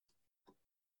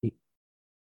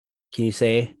Can you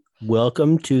say,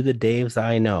 welcome to the Daves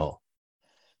I know?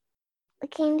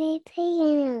 Can they take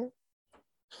you?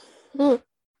 All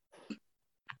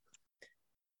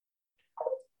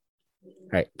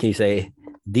right. Can you say,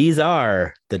 these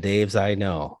are the Daves I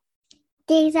know?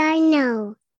 Daves I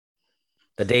know.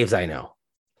 The Daves I know.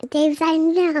 Daves I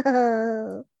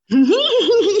know.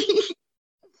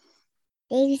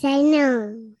 Daves I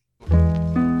know.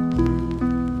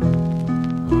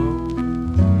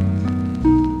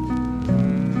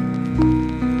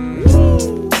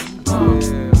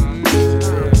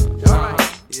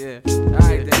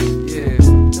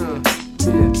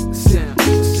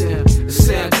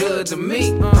 To me,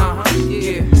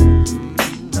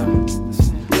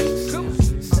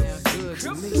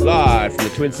 Live from the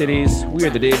Twin Cities, we are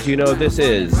the Daves you know. This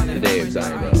is the Daves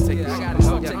I know.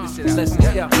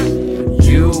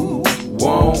 You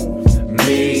want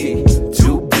me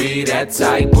to be that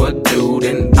type of dude,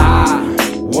 and I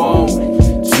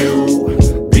want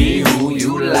to be who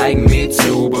you like me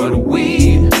to, but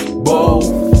we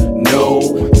both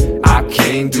know I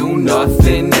can't do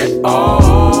nothing at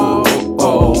all.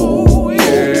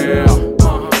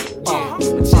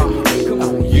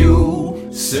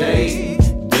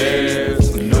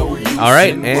 All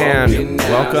right, and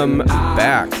welcome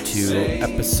back to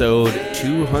episode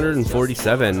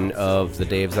 247 of the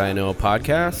Daves I Know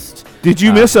podcast. Did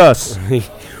you miss us?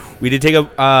 We did take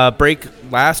a break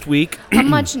last week. A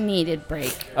much needed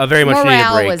break. A very much needed break.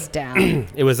 Morale was down.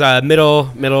 It was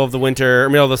middle of the winter, or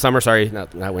middle of the summer. Sorry,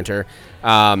 not winter.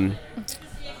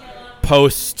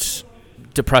 Post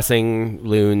depressing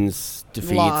Loons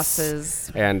defeats,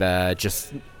 Losses, and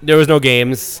just there was no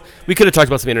games. We could have talked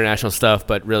about some international stuff,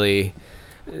 but really,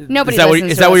 nobody.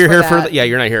 Is that what you're here for? Yeah,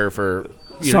 you're not here for.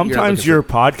 Sometimes your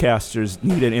podcasters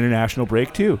need an international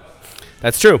break too.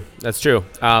 That's true.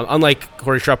 Unlike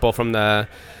Corey Schreppel from the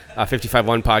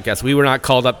 55-1 podcast, we were not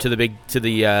called up to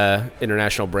the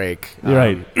international break. You're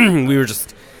right. We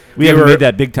haven't made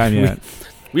that big time yet.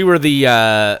 We were the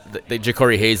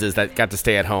Ja'Cory Hayeses that got to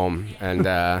stay at home and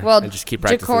just keep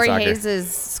practicing Ja'Cory soccer. Hayes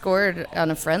scored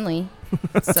on a friendly,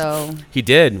 so he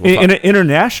did. In an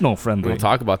international friendly. We'll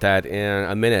talk about that in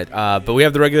a minute. But we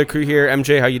have the regular crew here.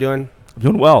 MJ, how you doing? I'm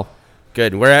doing well.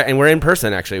 Good. We're in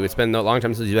person, actually. It's been a long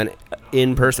time since you've been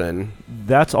in person.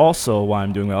 That's also why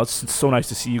I'm doing well. It's so nice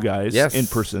to see you guys in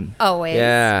person. always.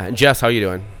 Yeah. And Jess, how you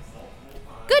doing?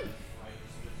 Good.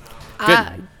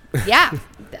 Good. Yeah.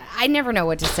 I never know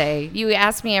what to say. You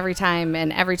ask me every time,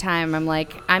 and every time I'm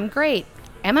like, I'm great.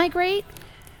 Am I great?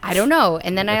 I don't know.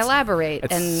 And then I elaborate,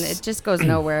 and it just goes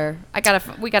nowhere.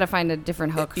 We gotta find a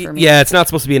different hook for me. Yeah, it's not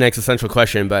supposed to be an existential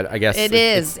question, but I guess it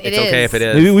is. It's okay if it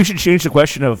is. Maybe we should change the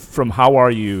question from how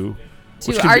are you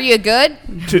to are you good?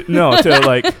 To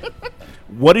like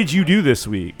what did you do this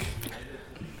week?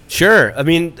 Sure. I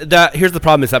mean, here's the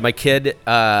problem is that my kid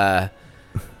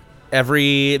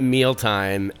every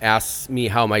mealtime asks me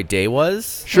how my day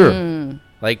was. Sure.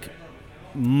 Like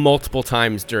multiple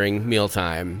times during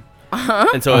mealtime.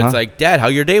 And so it's like, Dad,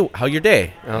 how's your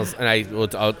day?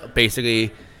 I'll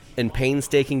basically in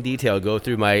painstaking detail go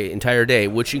through my entire day,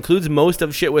 which includes most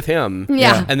of shit with him.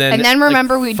 Yeah. And then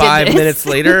remember like we did 5 this. minutes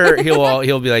later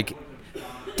he'll be like,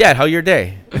 Dad, how's your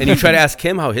day? And you try to ask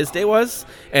him how his day was,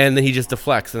 and then he just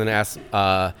deflects and then asks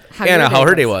Anna how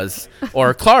her day was,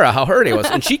 or Clara how her day was,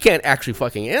 and she can't actually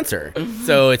fucking answer.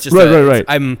 So it's just right.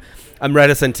 I'm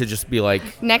reticent to just be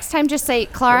like. Next time, just say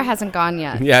Clara hasn't gone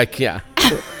yet. Yeah.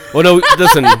 Well, no,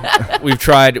 listen, we've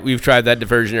tried that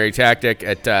diversionary tactic.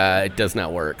 It does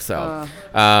not work. So,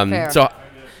 fair. so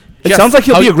It Jess, sounds like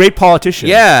he'll be a great politician.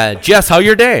 Yeah, Jess, how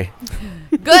your day?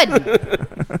 Good.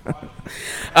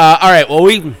 All right.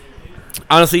 Well,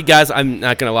 honestly, guys, I'm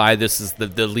not gonna lie. This is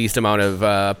the least amount of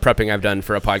prepping I've done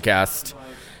for a podcast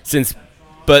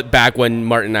but back when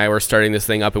Martin and I were starting this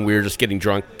thing up, and we were just getting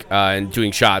drunk and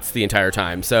doing shots the entire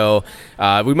time. So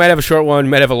we might have a short one,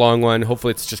 might have a long one.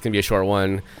 Hopefully, it's just gonna be a short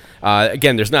one.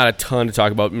 Again, there's not a ton to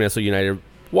talk about Minnesota United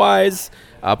wise.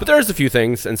 But there's a few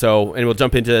things, and we'll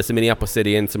jump into some Minneapolis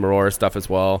City and some Aurora stuff as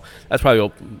well. That's probably,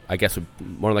 I guess,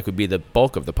 more likely would be the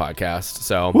bulk of the podcast.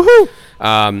 So,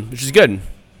 which is good.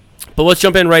 But let's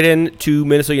jump right into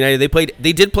Minnesota United.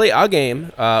 They did play a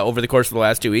game over the course of the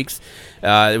last 2 weeks.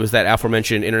 It was that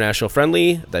aforementioned international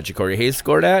friendly that Ja'Cory Hayes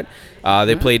scored at.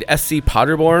 They played SC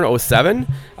Paderborn 07,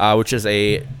 which is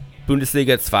a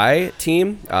Bundesliga 2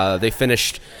 team. They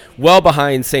finished well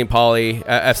behind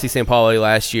FC St. Pauli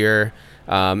last year.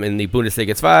 In the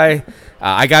Bundesliga 2.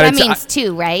 That means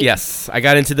 2, right? Yes, I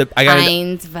got into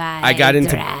Bants.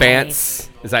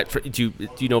 Is that do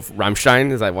you know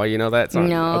Rammstein? Is that why you know that song?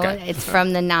 No, okay. It's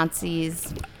from the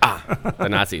Nazis. The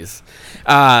Nazis.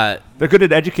 They're good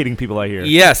at educating people, I hear.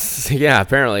 Yes. Yeah,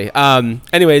 apparently.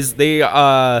 Anyways,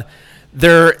 their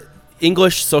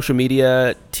English social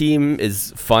media team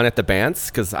is fun at the Bants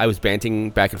because I was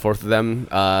banting back and forth with them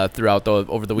throughout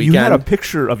over the weekend. You had a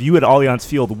picture of you at Allianz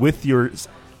Field with your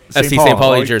FC St.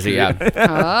 Pauli jersey, yeah.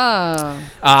 Oh.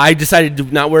 I decided to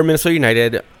not wear Minnesota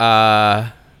United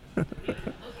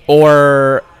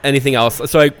or anything else.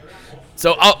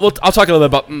 So I'll talk a little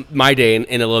bit about my day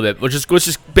in a little bit. Let's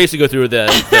just basically go through the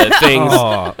things.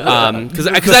 Because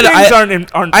I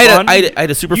had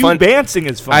a super fun. Dancing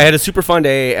is fun. I had a super fun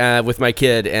day with my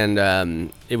kid,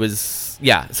 and it was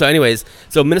So anyways,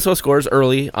 Minnesota scores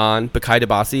early on Bakai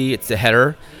Dabasi. It's a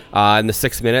header in the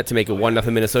 6th minute to make it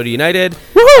 1-0 Minnesota United.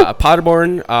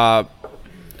 Paderborn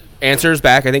answers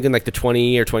back, I think, in like the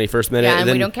 20 or 21st minute. Yeah, and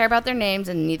we don't care about their names,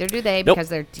 and neither do they, because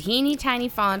they're teeny tiny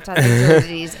font on their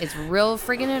jerseys. It's real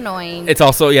friggin' annoying. It's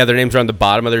also, their names are on the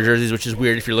bottom of their jerseys, which is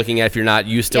weird if you're looking at, if you're not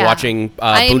used to watching Bundesliga.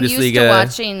 I am used to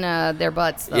watching their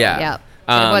butts, though. Yeah.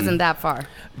 It wasn't that far.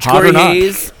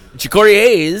 Ja'Cory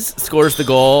Hayes scores the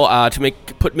goal to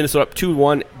put Minnesota up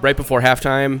 2-1 right before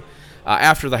halftime.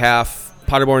 After the half,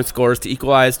 Paderborn scores to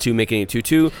equalize to making it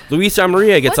 2-2. Luis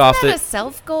Amarilla gets off a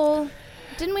self goal?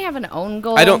 Didn't we have an own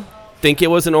goal? I don't think it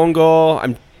was an own goal.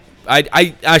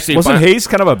 I actually wasn't Hayes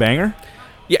kind of a banger?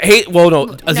 Yeah,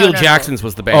 Azeel Jackson's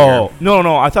was the banger. Oh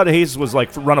no! I thought Hayes was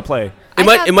like run a play.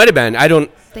 It might have been. I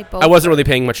wasn't really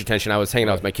paying much attention. I was hanging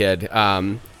out with my kid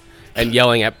and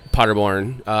yelling at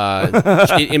Paderborn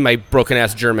in my broken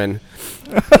ass German.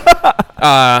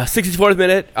 64th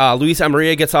minute, Luis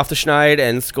Amarilla gets off the schneid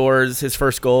and scores his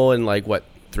first goal in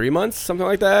 3 months, something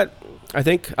like that. I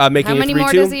think making it 3-2. How many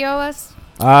more does he owe us?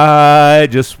 I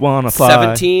just want to fly.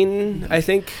 17, I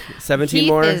think. 17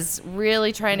 more. Keith is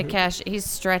really trying to cash. He's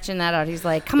stretching that out. He's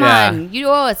like, come on, you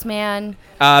owe us, man.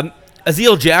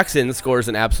 Azeel Jackson scores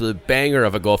an absolute banger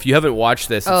of a goal. If you haven't watched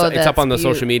this, it's up on the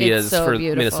social medias for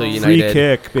beautiful. Minnesota United. Free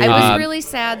kick, baby. I was really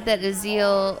sad that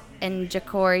Azeel and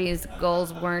Ja'Cory's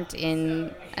goals weren't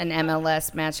in an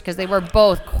MLS match because they were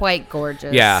both quite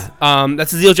gorgeous. Yeah,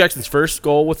 that's Azeel Jackson's first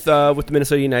goal with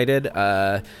Minnesota United.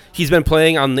 He's been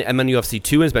playing on the MNUFC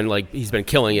 2 and he's been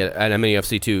killing it at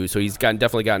MNUFC 2. So he's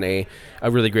definitely gotten a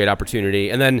really great opportunity.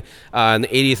 And then in the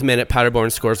 80th minute, Paderborn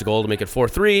scores a goal to make it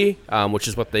 4-3, which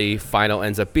is what the final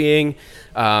ends up being.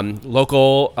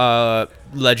 Local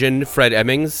legend Fred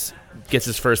Emmings gets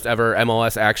his first ever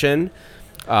MLS action,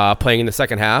 playing in the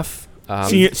second half.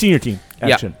 Senior team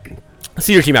action. Yeah.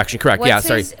 Senior team action, correct.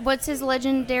 What's his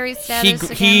legendary status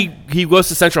He goes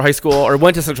to Central High School, or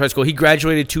went to Central High School. He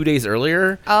graduated 2 days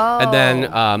earlier, and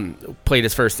then played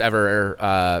his first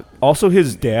ever. Also,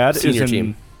 his dad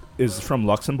is from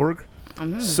Luxembourg,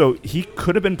 so he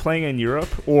could have been playing in Europe,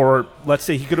 or let's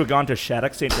say he could have gone to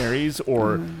Shattuck St. Mary's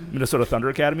or Minnesota Thunder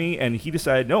Academy, and he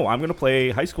decided, no, I'm going to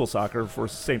play high school soccer for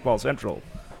St. Paul Central,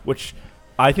 which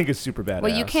I think is super badass.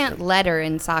 Well, you can't letter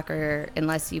in soccer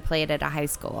unless you play it at a high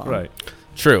school. Right.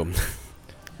 True.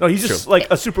 No, he's just like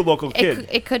a super local kid.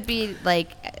 It could be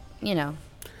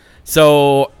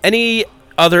So, any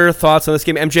other thoughts on this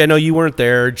game? MJ, I know you weren't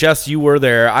there. Jess, you were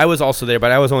there. I was also there,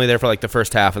 but I was only there for the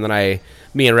first half, and then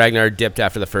me and Ragnar dipped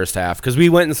after the first half because we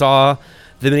went and saw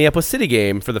the Minneapolis City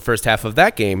game for the first half of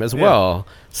that game as well.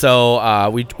 So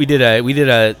we did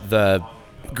the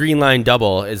green line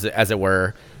double as it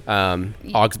were.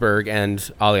 Augsburg and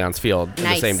Allianz Field in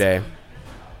the same day.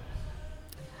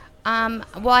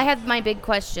 Well, I have my big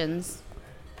questions.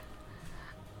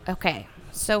 Okay,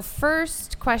 so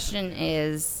first question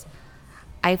is,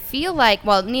 I feel like,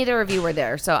 neither of you were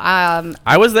there, so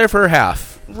I was there for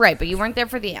half. Right, but you weren't there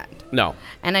for the end. No.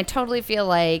 And I totally feel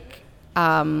like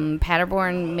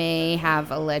Paderborn may have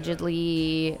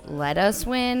allegedly let us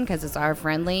win because it's our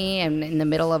friendly and in the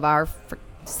middle of our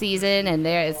season, and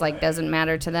it's doesn't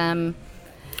matter to them.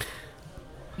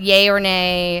 Yay or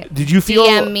nay? Did you feel?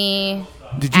 DM me.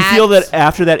 Did you feel that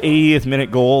after that 80th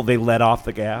minute goal, they let off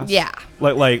the gas? Yeah.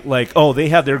 They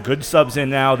have their good subs in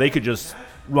now. They could just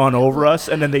run over us,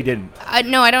 and then they didn't.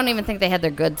 No, I don't even think they had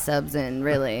their good subs in.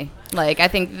 Really, I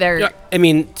think they're. Yeah, I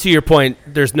mean, to your point,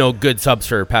 there's no good subs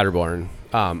for Paderborn.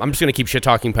 I'm just going to keep shit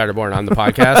talking Paderborn on the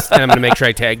podcast, and I'm going to make sure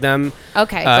I tag them in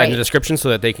the description so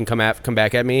that they can come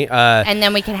back at me. And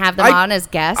then we can have them on as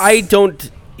guests.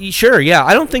 Sure, yeah.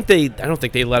 I don't think they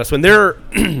let us win. They're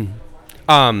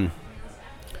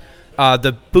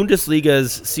the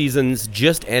Bundesliga's seasons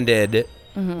just ended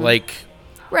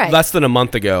less than a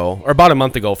month ago, or about a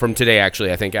month ago from today.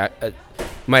 Actually, I think it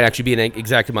might actually be an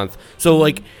exact month. So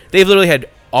they've literally had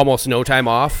almost no time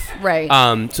off. Right.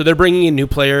 So they're bringing in new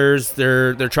players.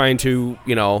 They're trying to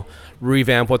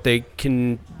revamp what they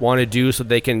can want to do so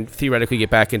they can theoretically get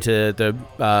back into the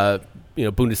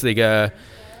Bundesliga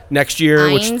next year,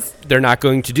 Eins? which they're not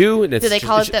going to do. And Do they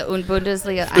call it the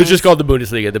Bundesliga? It's just called the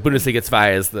Bundesliga. The Bundesliga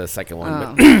 2 is the second one.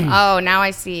 Oh, But oh, now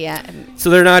I see it. so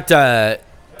they're not.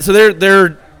 So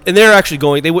they're actually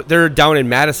going. They're down in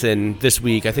Madison this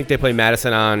week. I think they play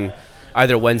Madison on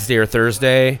either Wednesday or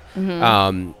Thursday.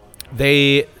 Mm-hmm.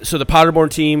 So the Paderborn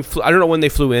team. I don't know when they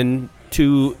flew in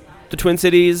to the Twin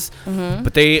Cities, Mm-hmm.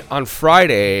 but they on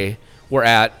Friday were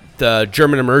at the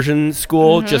German immersion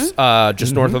school Mm-hmm.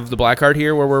 just north of the Blackheart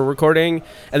here where we're recording,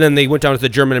 and then they went down to the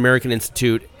German American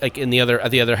Institute like in the other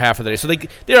half of the day. So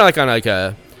they're like on like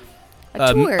a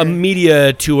tour. a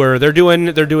media tour. They're doing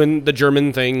the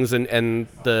German things and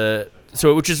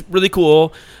which is really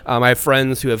cool. I have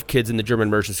friends who have kids in the German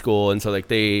immersion school, and so like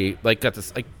they like got to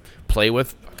like play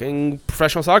with fucking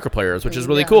professional soccer players, which is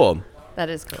really cool. That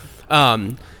is cool.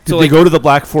 Did they go to the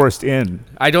Black Forest Inn?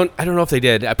 I don't know if they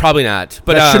did. Probably not.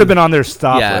 But that should have been on their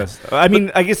stop yeah. list. I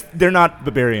mean, I guess they're not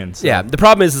Bavarians. So. Yeah. The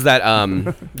problem is that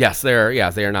yes, they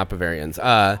are not Bavarians.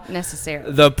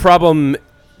 Necessarily. The problem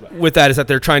with that is that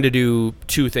they're trying to do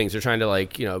two things. They're trying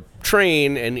to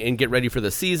train and get ready for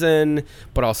the season,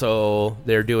 but also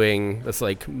they're doing this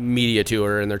like media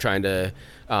tour, and they're trying to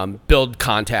build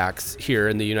contacts here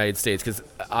in the United States, because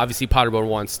obviously Paderborn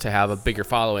wants to have a bigger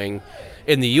following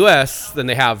in the U.S. than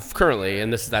they have currently,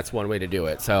 and that's one way to do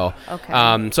it. So,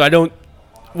 Okay.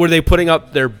 Were they putting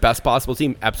up their best possible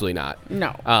team? Absolutely not.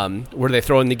 No. Were they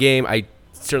throwing the game? I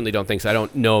certainly don't think so. I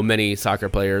don't know many soccer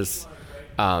players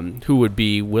who would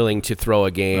be willing to throw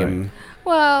a game. Right.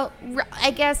 Well,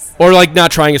 I guess. Or like not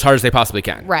trying as hard as they possibly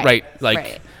can. Right. Like,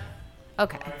 right.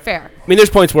 Okay. Fair. I mean, there's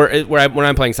points when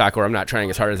I'm playing soccer, I'm not trying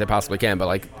as hard as I possibly can, but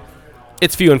like,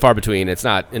 it's few and far between. It's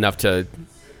not enough to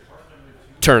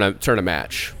turn a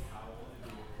match.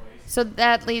 So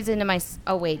that leads into my.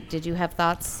 Oh wait, did you have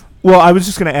thoughts? Well, I was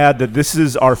just going to add that this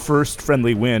is our first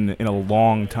friendly win in a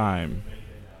long time,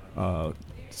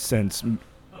 since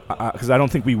because I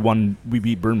don't think we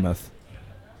beat Bournemouth.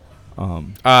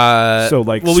 So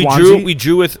like, Swansea? we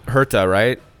drew with Hertha,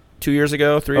 right? 3 years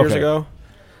ago.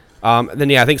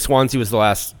 Then I think Swansea was the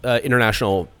last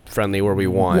international friendly where we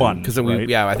won. Because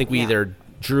right? I think we either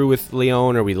drew with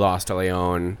Lyon or we lost to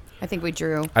Lyon. I think we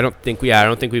drew. I don't think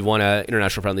we've won an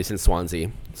international friendly since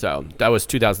Swansea. So that was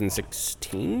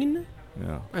 2016.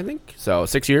 Yeah, I think so.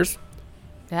 6 years.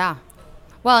 Yeah.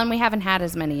 Well, and we haven't had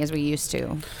as many as we used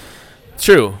to. It's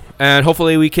true, and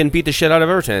hopefully we can beat the shit out of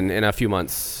Everton in a few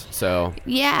months. So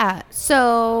yeah.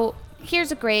 So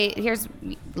here's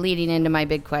leading into my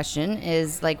big question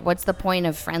is like, what's the point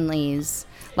of friendlies?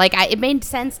 Like, it made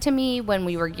sense to me when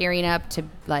we were gearing up to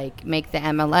like make the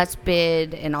MLS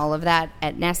bid and all of that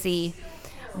at Nessie,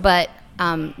 but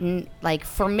like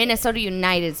for Minnesota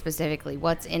United specifically,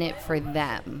 what's in it for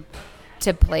them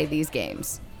to play these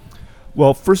games?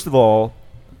 Well, first of all,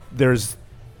 there's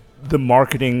the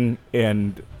marketing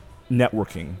and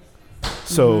networking.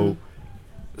 So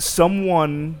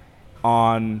someone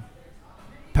on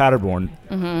Paderborn,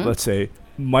 let's say,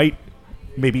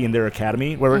 maybe in their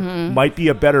academy, might be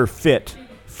a better fit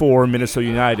for Minnesota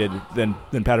United than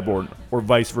Paderborn, or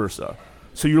vice versa.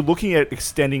 So you're looking at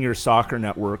extending your soccer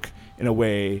network in a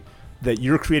way that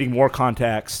you're creating more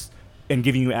contacts and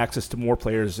giving you access to more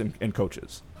players and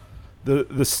coaches.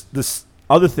 This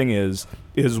other thing is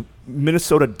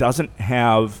Minnesota doesn't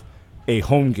have a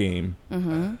home game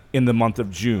in the month of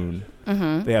June.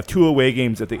 They have 2 away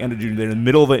games at the end of June. They're in the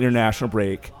middle of an international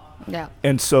break. Yeah.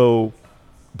 And so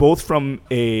both from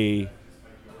we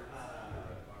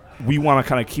want to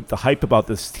kind of keep the hype about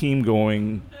this team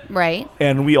going. Right.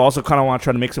 And we also kind of want to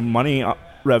try to make some money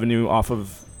revenue off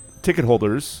of ticket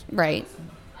holders. Right.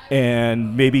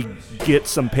 And maybe get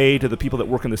some pay to the people that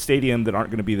work in the stadium that aren't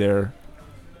going to be there.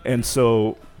 And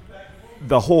so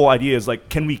the whole idea is like,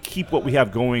 can we keep what we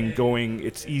have going?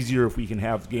 It's easier if we can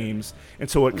have games. And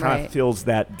so it kind of fills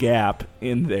that gap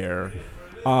in there.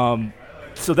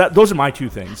 So those are my two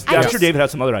things. I'm sure David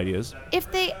has some other ideas. If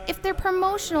they're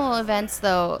promotional events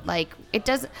though, like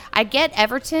I get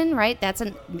Everton, right? That's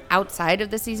an outside of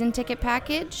the season ticket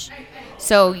package.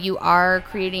 So you are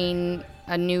creating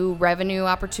a new revenue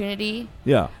opportunity.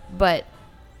 Yeah. But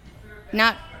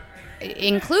not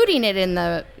including it in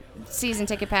the season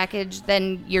ticket package,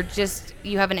 then you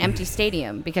have an empty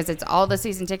stadium because it's all the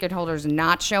season ticket holders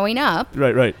not showing up.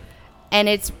 Right. And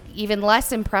it's even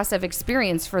less impressive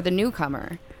experience for the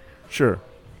newcomer. Sure.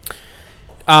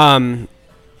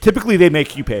 Typically, they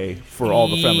make you pay for all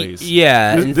the friendlies.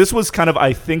 Yeah. This was kind of,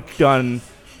 I think, done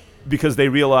because they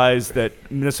realized that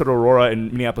Minnesota Aurora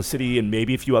and Minneapolis City and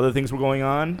maybe a few other things were going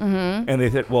on, and they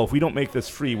said, well, if we don't make this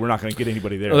free, we're not going to get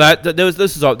anybody there. Well, this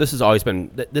has always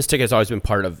been this ticket has always been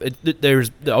part of it.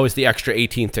 There's always the extra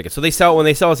 18 tickets. So when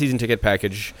they sell a season ticket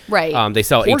package, right? They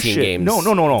sell 18 games.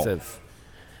 No.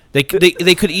 They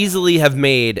could easily have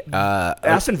made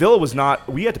Aston Villa was not.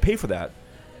 We had to pay for that,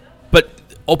 but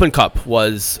Open Cup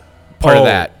was part of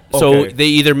that. So okay. they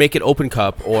either make it Open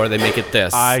Cup or they make it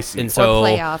this. I see. And so or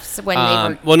playoffs when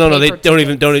they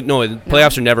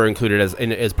playoffs are never included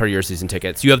as part of your season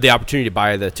tickets. You have the opportunity to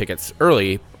buy the tickets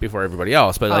early before everybody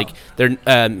else, but like they're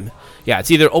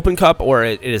it's either Open Cup or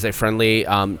it is a friendly.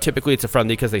 Typically, it's a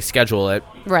friendly because they schedule it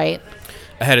right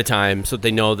ahead of time, so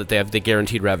they know that they have the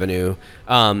guaranteed revenue.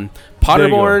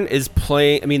 Potterborn is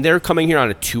playing. I mean, they're coming here on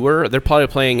a tour. They're probably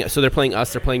playing. So they're playing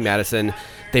us. They're playing Madison.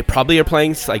 They probably are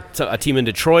playing like a team in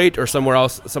Detroit or somewhere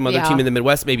else, some other team in the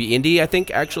Midwest, maybe Indy, I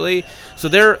think, actually. So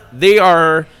they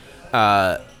are.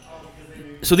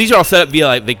 So these are all set up via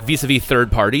like vis-a-vis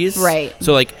third parties, right?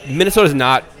 So like Minnesota's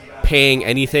not paying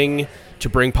anything to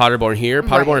bring Potterborn here.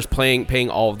 Potterborn is paying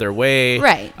all of their way,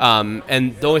 right?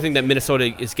 And the only thing that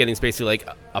Minnesota is getting is basically like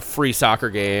a free soccer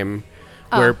game,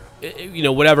 where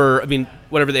whatever they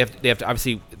have to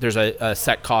obviously there's a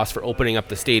set cost for opening up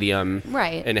the stadium,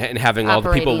 right? And having all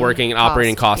the people working and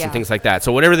operating costs and things like that.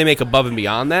 So whatever they make above and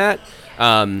beyond that,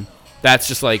 that's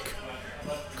just like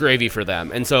gravy for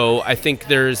them. And so I think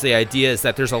there's the idea is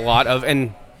that there's a lot of,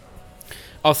 and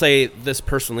I'll say this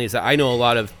personally, is that I know a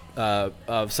lot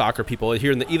of soccer people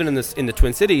here even in the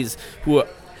Twin Cities who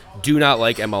do not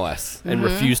like MLS and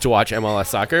refuse to watch MLS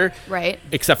soccer, right?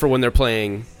 Except for when they're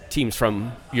playing teams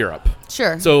from Europe.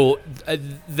 Sure. So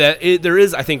there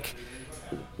is, I think,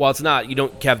 while it's not, you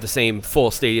don't have the same full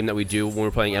stadium that we do when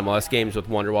we're playing MLS games with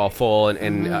Wonderwall full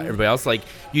and everybody else. Like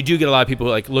you do get a lot of people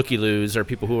who like Looky Loos or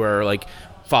people who are like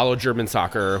follow German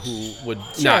soccer who would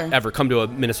not ever come to a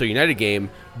Minnesota United game,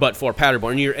 but for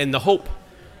Paderborn. And the hope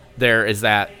there is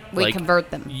that we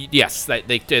convert them. Yes, that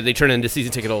they turn into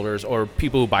season ticket holders or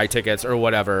people who buy tickets or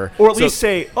whatever. Or at least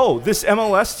say, oh, this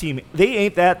MLS team, they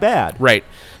ain't that bad. Right.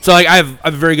 So like I have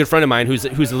a very good friend of mine who's a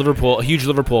huge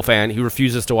Liverpool fan who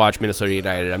refuses to watch Minnesota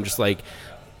United. I'm just like,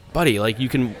 buddy, like you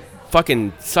can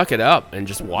fucking suck it up and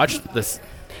just watch this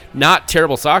not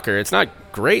terrible soccer. It's not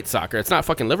great soccer. It's not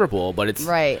fucking Liverpool, but it's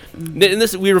right. And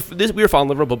we were following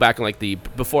Liverpool back in like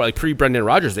pre Brendan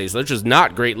Rodgers days, which is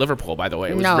not great Liverpool, by the way.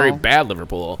 It was very bad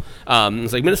Liverpool.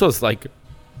 It's like Minnesota's like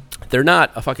they're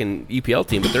not a fucking EPL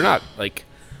team, but they're not like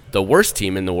the worst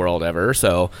team in the world ever.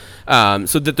 So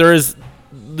that there is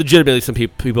legitimately some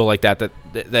people like that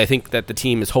I think that the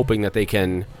team is hoping that they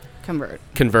can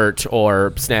convert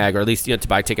or snag, or at least to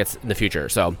buy tickets in the future.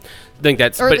 So I think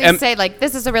that's, or at least say like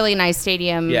this is a really nice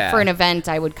stadium for an event.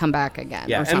 I would come back again.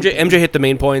 Yeah, MJ hit the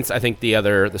main points. I think the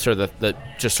sort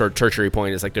of tertiary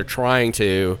point is like they're trying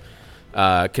to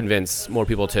convince more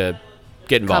people to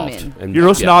get involved. And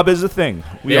Euro snob is a thing.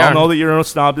 We all know that Euro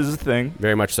snob is a thing.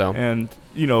 Very much so. And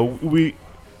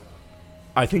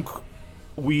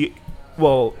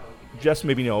Jess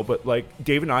maybe no, but like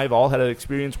Dave and I have all had an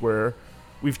experience where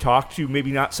we've talked to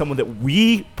maybe not someone that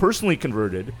we personally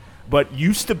converted, but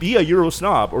used to be a Euro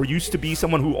snob or used to be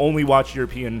someone who only watched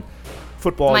European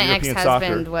football and European soccer. My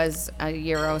ex-husband was a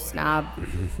Euro snob.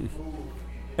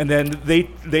 And then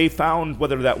they found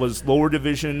whether that was lower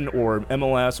division or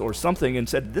MLS or something and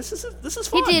said, this is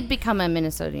fun. He did become a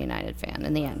Minnesota United fan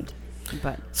in the end.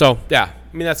 But so, yeah.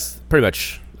 I mean, that's pretty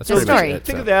much the story.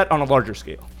 Think of that on a larger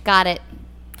scale. Got it.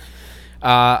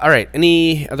 All right.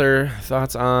 Any other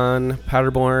thoughts on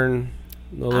Paderborn,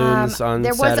 the Loons on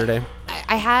Saturday?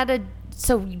 I had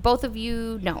so both of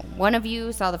you, no, one of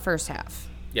you saw the first half.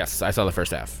 Yes, I saw the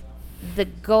first half. The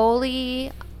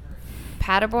goalie,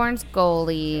 Paderborn's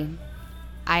goalie,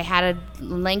 I had a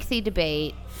lengthy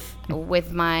debate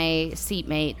with my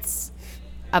seatmates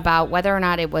about whether or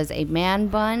not it was a man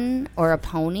bun or a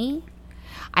pony.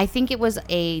 I think it was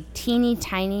a teeny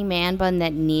tiny man bun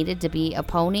that needed to be a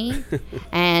pony,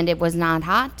 and it was not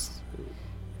hot.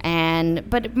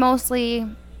 But mostly,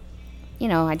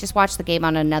 I just watched the game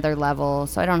on another level,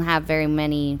 so I don't have very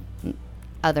many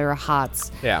other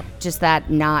hots. Yeah. Just that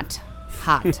not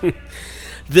hot.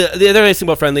 The other nice thing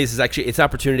about friendlies is actually it's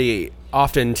opportunity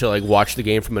often to like watch the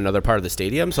game from another part of the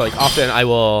stadium. So like often I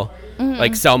will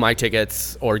like sell my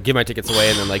tickets or give my tickets away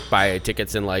and then like buy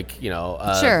tickets in like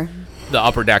sure. the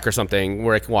upper deck or something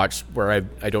where I can watch where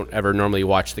I don't ever normally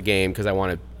watch the game because I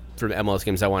want to, for MLS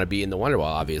games I want to be in the Wonderwall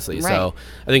obviously. Right. So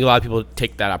I think a lot of people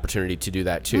take that opportunity to do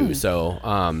that too. So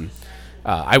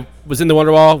I was in the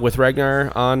Wonderwall with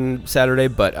Ragnar on Saturday,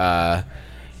 but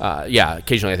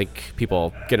occasionally I think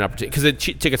people get an opportunity because the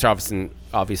tickets are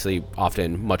obviously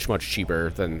often much cheaper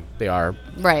than they are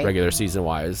regular season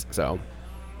wise. So,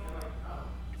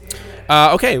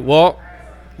 okay, well,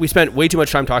 we spent way too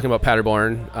much time talking about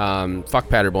Paderborn. Fuck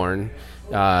Paderborn.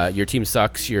 Your team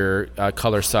sucks. Your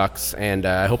color sucks, and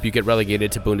I hope you get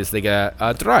relegated to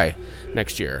Bundesliga 3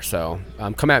 next year. So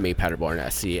come at me, Paderborn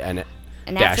SC, and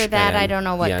after that, I don't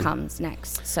know what comes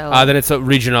next. So then it's a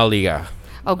Regional Liga.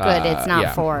 Oh, good. It's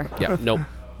not 4. Yeah, nope.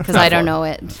 Because I don't know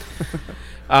it.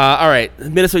 All right,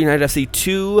 Minnesota United FC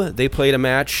 2. They played a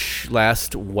match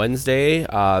last Wednesday, the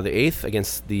 8th,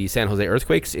 against the San Jose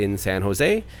Earthquakes in San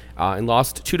Jose, and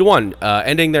lost 2-1,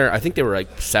 ending there. I think they were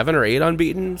like 7 or 8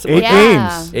 unbeaten. 8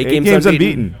 games. 8 games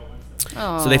unbeaten.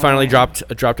 So they finally dropped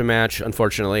a match,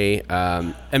 unfortunately.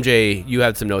 MJ, you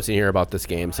had some notes in here about this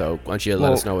game, so why don't you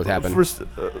let us know what happened? First,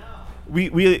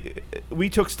 we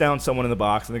took down someone in the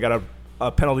box, and they got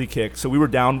a penalty kick, so we were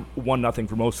down 1-0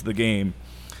 for most of the game.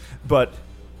 But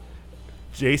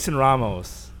Jason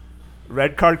Ramos,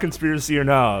 red card conspiracy or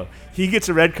no, he gets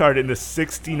a red card in the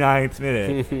 69th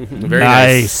minute. Very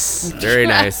nice. Very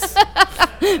nice.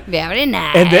 Very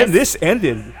nice. And then this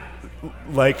ended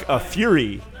like a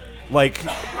fury. Like,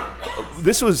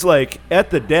 this was like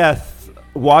at the death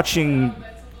watching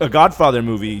a Godfather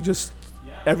movie. Just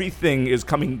everything is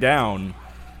coming down.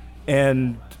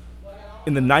 And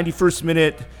in the 91st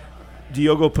minute,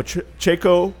 Diogo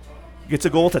Pacheco gets a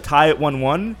goal to tie it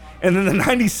 1-1. And then the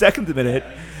 92nd minute,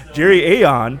 Jerry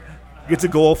Ayon gets a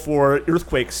goal for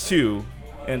Earthquakes 2.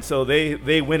 And so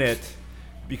they win it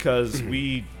because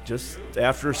we just,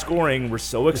 after scoring, were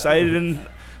so excited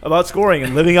about scoring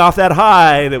and living off that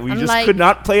high that we could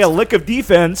not play a lick of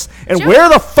defense. And where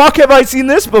the fuck have I seen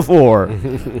this before?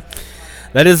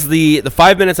 That is the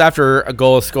 5 minutes after a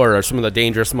goal is scored are some of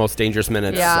the most dangerous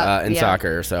minutes in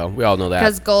soccer. So we all know that.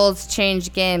 Because goals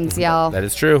change games, y'all. That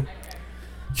is true.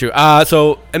 True.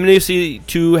 So MNFC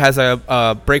 2 has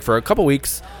a break for a couple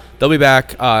weeks. They'll be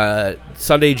back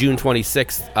Sunday, June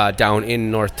 26th, down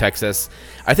in North Texas.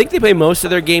 I think they play most of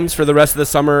their games for the rest of the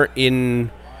summer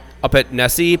up at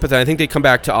Nessie, but then I think they come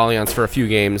back to Allianz for a few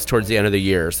games towards the end of the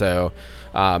year. So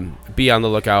be on the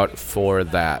lookout for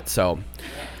that. So,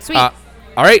 sweet.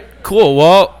 All right, cool.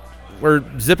 Well, we're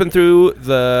zipping through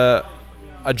the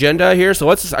agenda here, so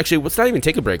let's not even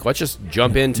take a break. Let's just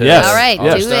jump into all right,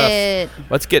 do it.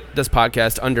 Let's get this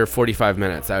podcast under 45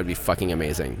 minutes. That would be fucking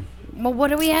amazing. Well,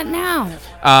 what are we at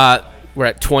now? We're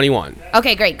at 21.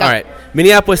 Okay, great. Go. All right,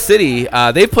 Minneapolis City.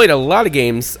 They've played a lot of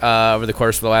games over the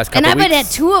course of the last couple of weeks. And I've been at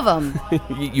 2 of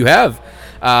them. You have.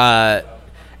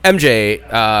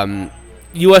 MJ,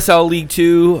 USL League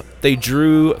 2, they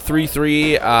drew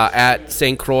 3-3 at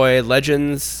St. Croix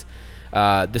Legends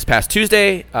this past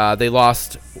Tuesday. They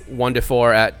lost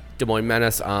 1-4 at Des Moines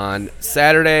Menace on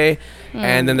Saturday,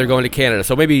 and then they're going to Canada.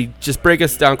 So maybe just break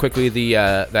us down quickly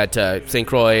that St.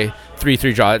 Croix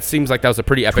 3-3 draw. It seems like that was a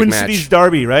pretty epic Twin match. Cities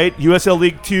Derby, right? USL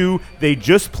League 2, they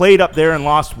just played up there and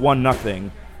lost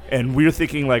 1-0. And we were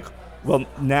thinking, like, well,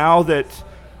 now that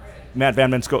Matt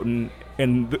Van Manscoten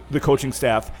and the coaching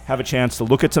staff have a chance to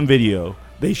look at some video,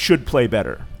 they should play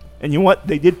better. And you know what?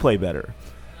 They did play better,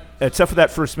 except for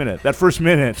that first minute. That first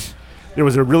minute, there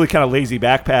was a really kind of lazy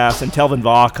back pass, and Telvin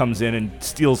Vaugh comes in and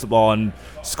steals the ball and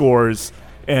scores.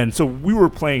 And so we were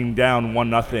playing down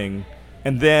 1-0.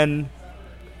 And then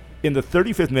in the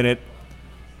 35th minute,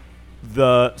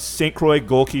 the St. Croix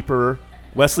goalkeeper,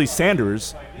 Wesley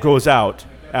Sanders, goes out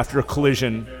after a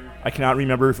collision. I cannot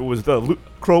remember if it was the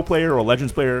Crow player or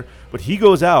Legends player, but he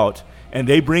goes out, and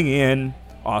they bring in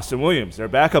Austin Williams, their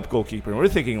backup goalkeeper. And we're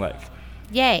thinking, like,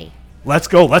 yay. Let's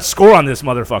go. Let's score on this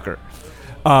motherfucker.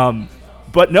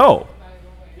 But no.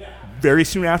 Very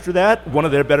soon after that, one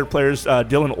of their better players,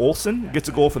 Dylan Olsen, gets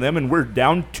a goal for them, and we're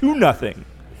down 2-0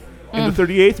 in the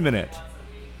 38th minute.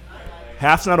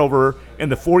 Half's not over. In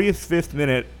the 45th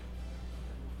minute,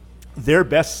 their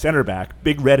best center back,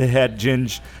 big redhead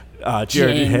Jared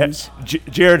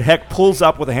Heck, pulls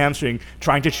up with a hamstring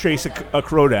trying to chase a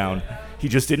Crow down. He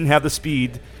just didn't have the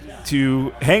speed to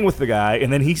hang with the guy,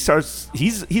 and then he's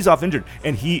off injured.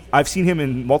 And I've seen him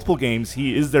in multiple games.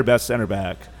 He is their best center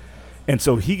back. And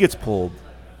so he gets pulled.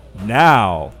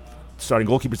 Now, starting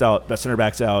goalkeeper's out, best center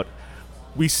back's out.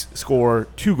 We score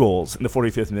 2 goals in the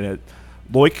 45th minute.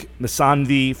 Loic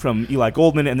Masanvi from Eli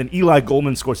Goldman, and then Eli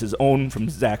Goldman scores his own from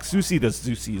Zach Zusi. The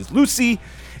Zusi is Lucy.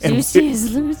 And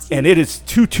it is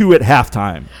 2-2 at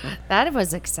halftime. That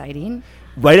was exciting.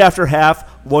 Right after half,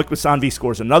 Loic Masanvi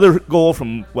scores another goal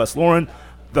from West Lauren.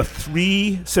 the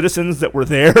 3 citizens that were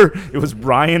there, it was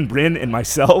Brian, Bryn, and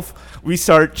myself. We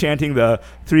start chanting the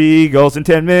 3 goals in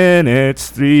 10 minutes,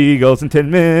 3 goals in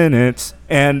 10 minutes,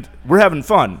 and we're having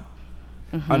fun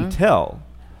until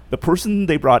the person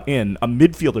they brought in, a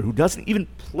midfielder who doesn't even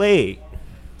play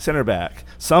center back,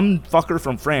 some fucker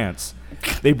from France,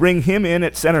 they bring him in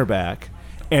at center back,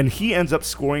 and he ends up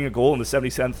scoring a goal in the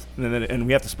 77th, and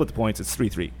we have to split the points. It's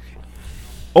 3-3.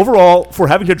 Overall, for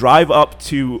having to drive up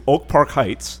to Oak Park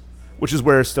Heights, which is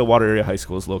where Stillwater Area High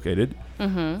School is located.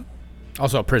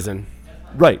 Also a prison.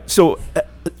 Right. So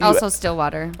Also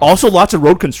Stillwater. Also lots of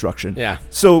road construction. Yeah.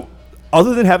 So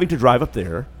other than having to drive up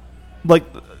there, like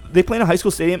they play in a high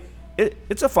school stadium,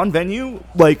 it's a fun venue.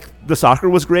 Like the soccer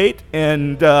was great,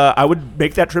 and I would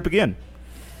make that trip again.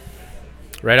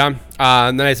 Right on.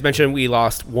 And then as mentioned, we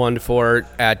lost 1-4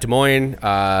 at Des Moines.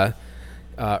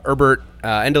 Herbert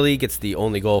Endely gets the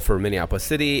only goal for Minneapolis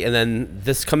City. And then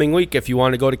this coming week, if you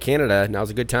want to go to Canada, now's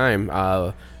a good time.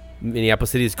 Minneapolis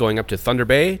City is going up to Thunder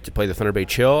Bay to play the Thunder Bay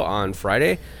Chill on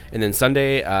Friday. And then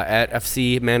Sunday at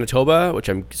FC Manitoba, which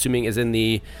I'm assuming is in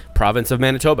the province of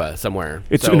Manitoba somewhere.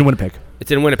 It's in Winnipeg. It's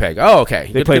in Winnipeg. Oh,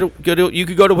 okay. You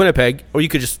could go to Winnipeg, or you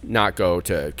could just not go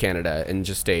to Canada and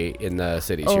just stay in the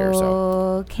cities here. So.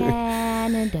 Oh,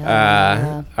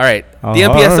 Canada. All right. The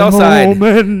NPSL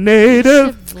side.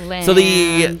 Native. So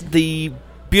the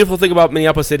beautiful thing about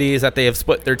Minneapolis City is that they have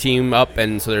split their team up,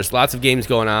 and so there's lots of games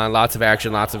going on, lots of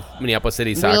action, lots of Minneapolis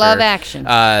City soccer. We love action.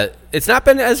 It's not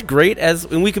been as great as,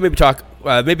 and we can maybe talk,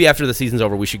 maybe after the season's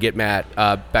over, we should get Matt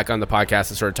back on the podcast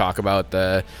and sort of talk about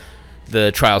the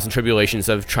trials and tribulations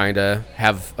of trying to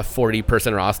have a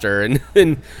 40-person roster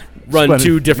and run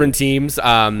 2 different teams.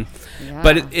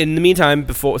 But in the meantime,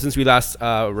 since we last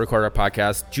recorded our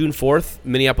podcast, June 4th,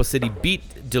 Minneapolis City beat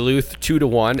Duluth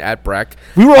 2-1 at Breck.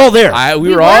 We were all there.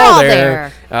 We were all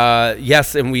there.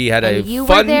 Yes, and we had a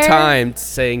fun time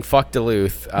saying "fuck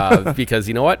Duluth" because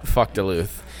you know what? Fuck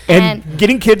Duluth. And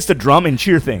getting kids to drum and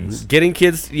cheer things. Getting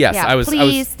kids, yes. Yeah,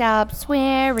 please stop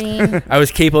swearing. I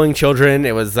was cabling children.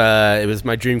 It was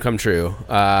my dream come true.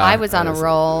 I was on a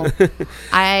roll.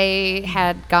 I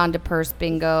had gone to Purse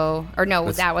Bingo. Or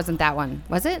no, that wasn't that one.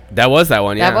 Was it? That was that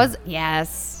one, yeah. That was, yes.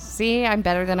 See, I'm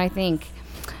better than I think.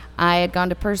 I had gone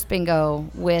to Purse Bingo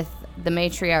with the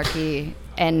matriarchy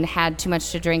and had too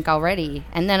much to drink already.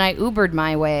 And then I Ubered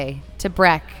my way to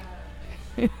Breck.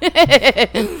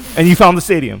 And you found the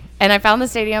stadium. And I found the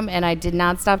stadium, and I did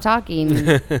not stop talking.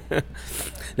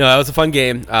 No, that was a fun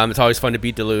game. It's always fun to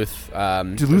beat Duluth.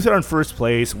 Duluth are in first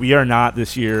place. We are not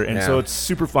this year, and so it's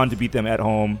super fun to beat them at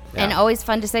home. Yeah. And always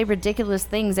fun to say ridiculous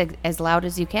things as loud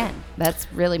as you can. That's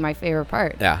really my favorite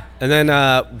part. Yeah. And then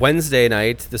Wednesday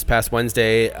night, this past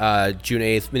Wednesday, June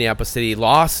 8th, Minneapolis City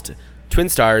lost Twin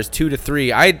Stars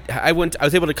 2-3. I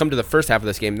was able to come to the first half of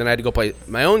this game. Then I had to go play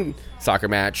my own soccer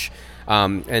match.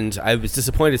 And I was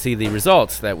disappointed to see the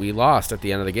results that we lost at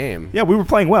the end of the game. Yeah, we were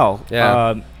playing well.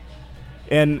 Yeah.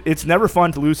 And it's never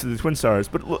fun to lose to the Twin Stars.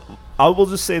 But I will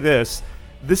just say this.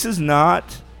 This is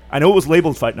not – I know it was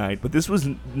labeled Fight Night, but this was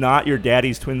not your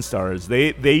daddy's Twin Stars.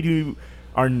 They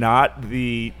are not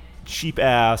the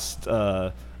cheap-ass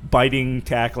biting,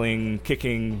 tackling,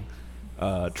 kicking,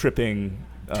 tripping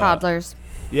 – toddlers.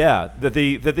 Yeah, that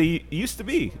they used to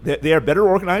be. They are better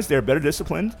organized. They are better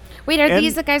disciplined. Wait, are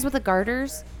these the guys with the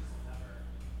garters?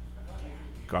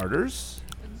 Garters?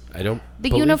 I don't. The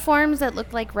uniforms that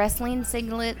look like wrestling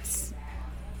singlets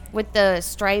with the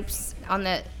stripes on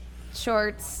the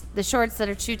shorts. The shorts that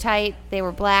are too tight. They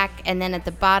were black, and then at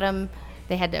the bottom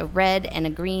they had a red and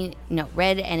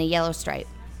a yellow stripe.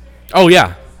 Oh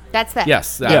yeah. That's that.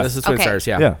 Yes, this is Twin Stars.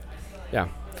 Yeah.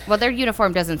 Well, their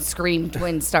uniform doesn't scream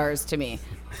Twin Stars to me.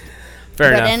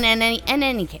 Fair enough. But in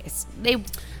any case, they.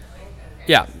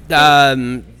 Yeah,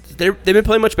 they've been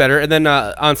playing much better. And then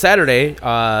on Saturday,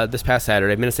 this past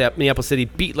Saturday, Minneapolis City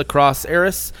beat La Crosse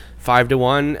Eris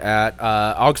 5-1 at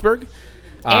Augsburg.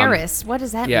 Eris, what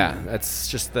does that mean? Yeah, that's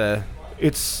just the.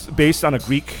 It's based on a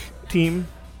Greek team,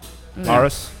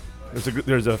 Aris.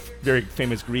 There's a very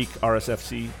famous Greek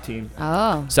RSFC team.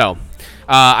 Oh. So,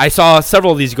 I saw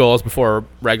several of these goals before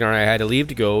Ragnar and I had to leave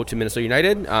to go to Minnesota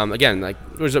United. Again, like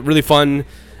it was a really fun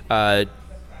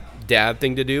dad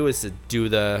thing to do, is to do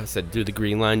the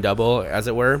green line double, as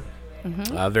it were.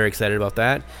 Mm-hmm. Very excited about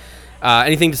that.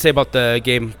 Anything to say about the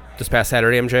game this past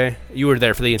Saturday, MJ? You were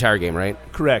there for the entire game, right?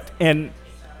 Correct. And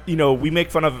we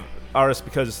make fun of Aris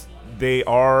because they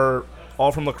are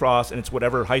all from La Crosse, and it's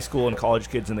whatever high school and college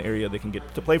kids in the area they can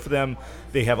get to play for them.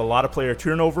 They have a lot of player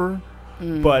turnover,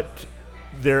 but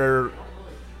their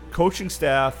coaching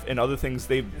staff and other things,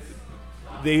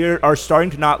 they are starting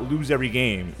to not lose every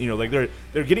game. Like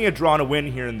they're getting a draw and a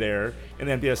win here and there in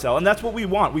the NPSL, and that's what we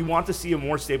want. We want to see a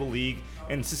more stable league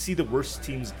and to see the worst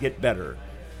teams get better.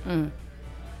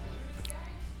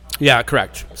 Yeah,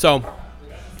 correct. So,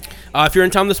 if you're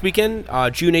in town this weekend,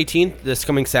 June 18th, this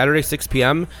coming Saturday, 6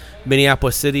 p.m.,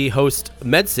 Minneapolis City host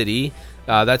Med City.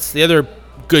 That's the other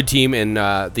good team in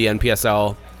the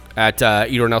NPSL at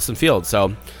Eudor Nelson Field.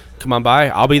 So, come on by.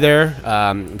 I'll be there.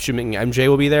 I'm assuming MJ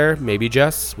will be there. Maybe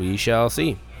Jess. We shall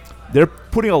see. They're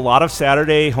putting a lot of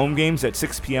Saturday home games at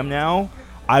 6 p.m. now.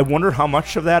 I wonder how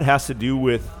much of that has to do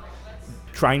with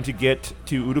trying to get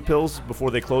to Udapils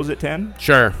before they close at 10.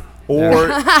 Sure. Or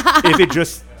if it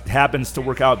just happens to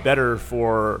work out better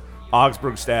for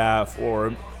Augsburg staff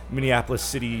or Minneapolis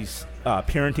City's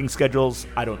parenting schedules.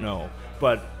 I don't know.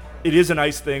 But it is a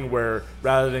nice thing where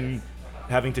rather than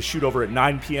having to shoot over at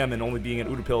 9 p.m. and only being at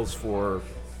Udapils for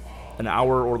an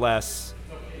hour or less,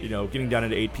 getting down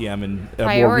at 8 p.m. and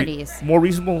priorities. More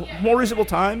reasonable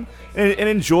time and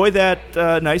enjoy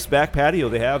that nice back patio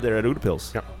they have there at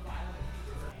Udapils. Yep.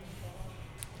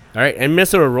 All right, and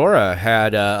Minnesota Aurora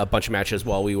had a bunch of matches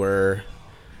while we were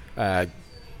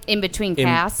in between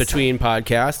casts. Between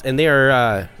podcasts, and they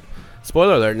are,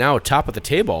 spoiler alert, now top of the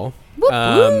table.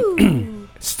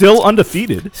 Still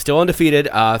undefeated.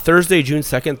 Thursday, June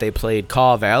 2nd, they played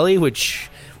Kaw Valley, which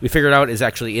we figured out is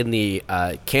actually in the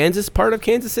Kansas part of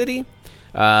Kansas City,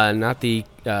 not the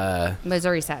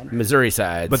Missouri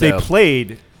side. But they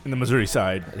played in the Missouri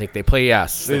side. I think they play,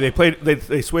 yes. They played.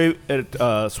 They swayed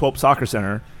at Swope Soccer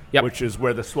Center, yep. which is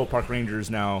where the Swope Park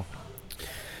Rangers now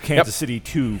Kansas City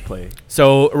 2 play.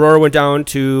 So Aurora went down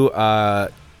to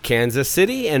Kansas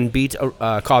City and beat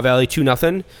Kaw Valley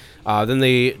 2-0. Then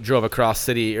they drove across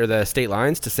the state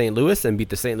lines to St. Louis and beat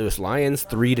the St. Louis Lions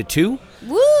 3-2.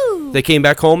 Woo! They came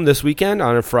back home this weekend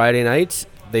on a Friday night.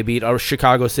 They beat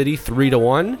Chicago City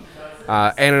 3-1.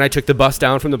 Anna and I took the bus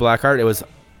down from the Blackheart. It was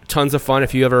tons of fun.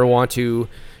 If you ever want to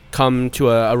come to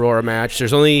a Aurora match,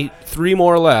 there's only 3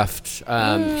 more left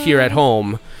here at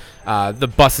home.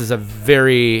 The bus is I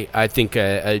think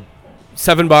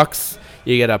 $7.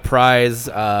 You get a prize,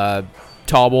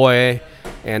 tall boy,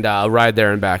 and a ride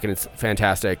there and back, and it's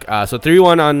fantastic. So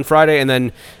 3-1 on Friday, and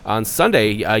then on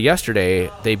Sunday,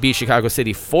 yesterday, they beat Chicago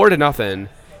City 4-0,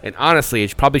 and honestly,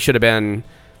 it probably should have been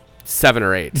 7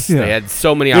 or 8. Yeah. They had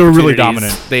so many opportunities. They were really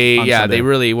dominant. They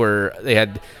really were. They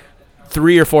had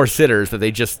 3 or 4 sitters that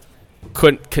they just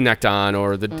couldn't connect on,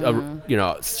 or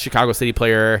the Chicago City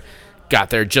player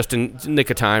got there just in nick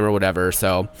of time or whatever.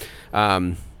 So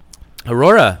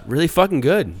Aurora, really fucking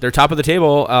good. They're top of the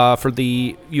table for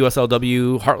the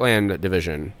USLW Heartland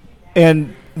division.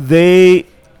 And they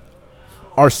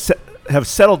have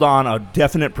settled on a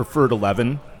definite preferred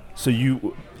 11. So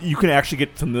you can actually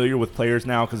get familiar with players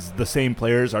now because the same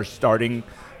players are starting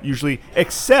usually,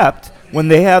 except when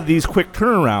they have these quick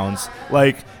turnarounds,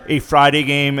 like a Friday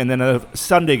game and then a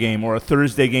Sunday game, or a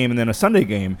Thursday game and then a Sunday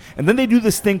game. And then they do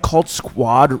this thing called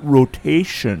squad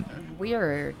rotation.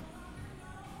 Weird.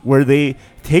 Where they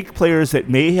take players that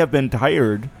may have been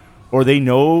tired, or they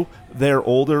know they're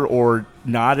older or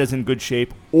not as in good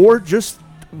shape, or just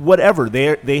whatever.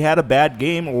 They had a bad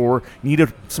game or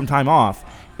needed some time off.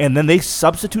 And then they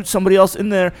substitute somebody else in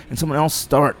there, and someone else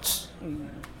starts.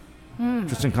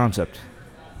 Interesting concept.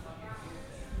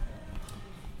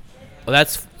 Well,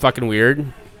 that's fucking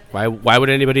weird. Why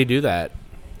would anybody do that?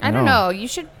 I don't know. You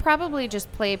should probably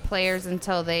just play players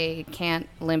until they can't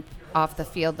limp off the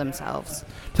field themselves.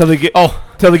 Till they get an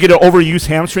overuse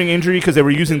hamstring injury because they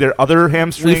were using their other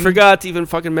hamstring. We forgot to even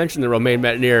fucking mention the Romain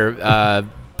Metenier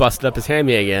busted up his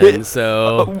hammy again.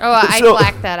 So I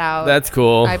blacked that out. That's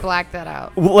cool. I blacked that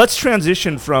out. Well, let's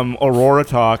transition from Aurora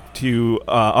talk to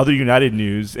other United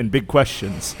news and big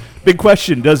questions. Big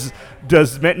question: Does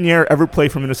Metenier ever play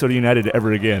for Minnesota United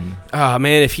ever again? Oh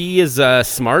man, if he is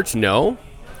smart, no.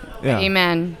 Yeah.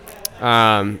 Amen.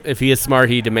 If he is smart,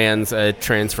 he demands a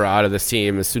transfer out of this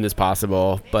team as soon as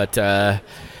possible. But God,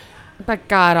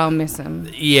 I'll miss him.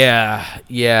 Yeah,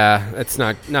 it's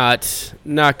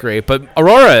not great. But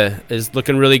Aurora is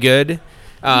looking really good.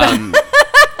 They're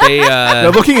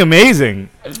looking amazing.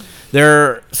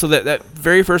 That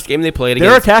very first game they played,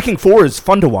 their attacking four is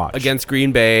fun to watch against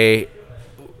Green Bay.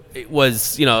 It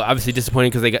was obviously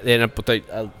disappointing because they ended up with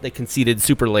they conceded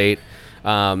super late.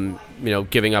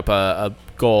 Giving up a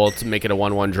goal to make it a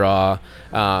 1-1 draw.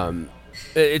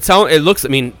 It looks,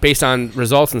 based on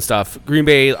results and stuff, Green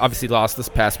Bay obviously lost this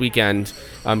past weekend,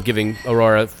 giving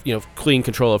Aurora, clean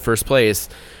control of first place.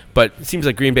 But it seems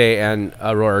like Green Bay and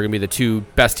Aurora are going to be the two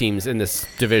best teams in this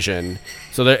division.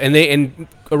 So and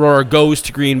Aurora goes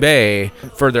to Green Bay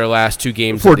for their last two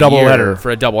games for of the year, doubleheader.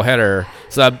 for a doubleheader.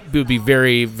 So that would be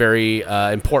very, very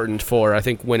important for, I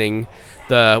think, winning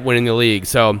the league.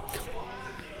 So,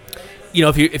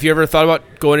 if you ever thought about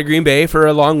going to Green Bay for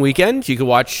a long weekend, you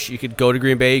could go to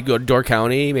Green Bay, go to Door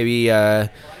County, maybe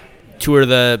tour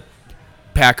the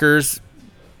Packers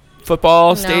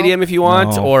football stadium if you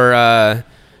want, or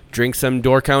drink some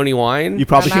Door County wine. You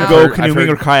probably can go canoeing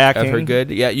or kayaking. I've heard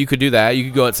good. Yeah, you could do that. You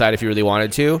could go outside if you really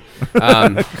wanted to. I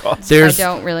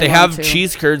don't really They want have to.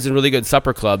 cheese curds and really good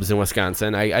supper clubs in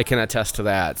Wisconsin. I can attest to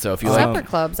that. So if you supper like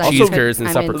clubs, cheese curds and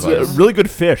supper clubs. Really good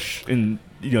fish, and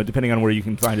depending on where you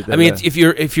can find it. I mean,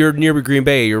 if you're near Green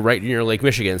Bay, you're right near Lake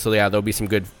Michigan. So yeah, there'll be some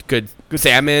good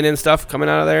salmon and stuff coming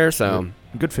out of there. So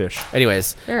good fish.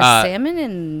 anyways, There's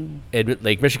salmon in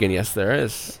Lake Michigan. Yes, there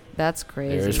is. That's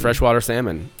crazy. There's freshwater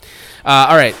salmon.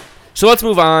 All right, so let's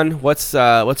move on. Let's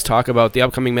talk about the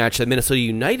upcoming match that Minnesota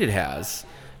United has,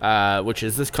 which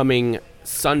is this coming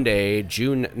Sunday,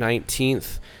 June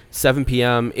 19th, 7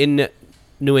 p.m. in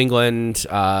New England,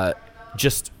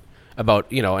 just about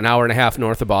an hour and a half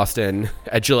north of Boston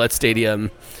at Gillette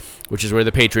Stadium, which is where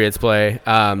the Patriots play.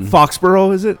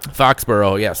 Foxborough, is it?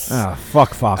 Foxborough, yes.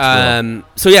 Fuck Foxborough.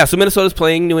 So Minnesota's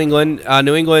playing New England.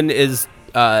 New England is.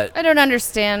 I don't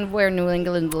understand where New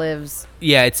England lives.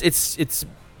 Yeah, it's a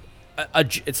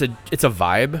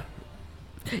vibe.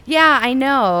 Yeah, I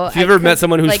know. If you ever met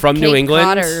someone who's from New England,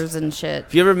 Cotters and shit.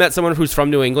 If you ever met someone who's from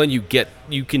New England, you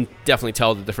can definitely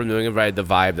tell that they're from New England by the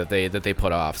vibe that they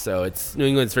put off. So New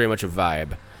England's very much a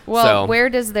vibe. Well, where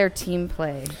does their team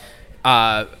play?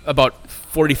 About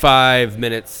 45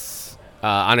 minutes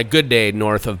on a good day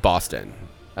north of Boston.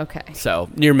 Okay. So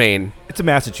near Maine. It's a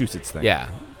Massachusetts thing. Yeah.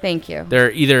 Thank you.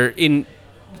 They're either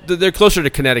they're closer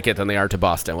to Connecticut than they are to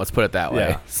Boston. Let's put it that way.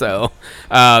 Yeah. So,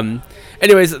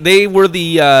 anyways, they were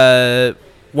the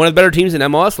one of the better teams in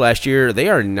MLS last year. They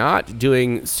are not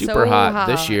doing super hot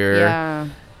this year.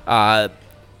 Yeah.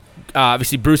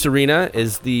 Obviously, Bruce Arena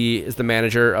is the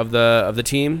manager of the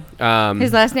team.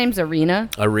 His last name's Arena.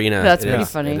 Arena. That's pretty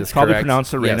funny. It is Probably correct.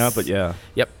 pronounced Arena, Yes. but yeah.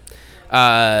 Yep.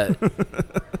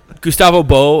 Gustavo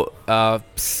Bo,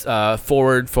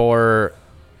 forward for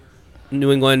New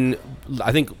England,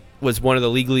 I think was one of the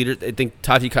league leaders. I think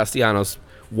Tati Castellanos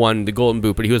won the Golden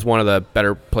Boot, but he was one of the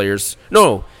better players.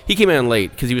 No, he came in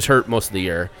late because he was hurt most of the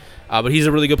year. But he's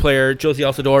a really good player. Josie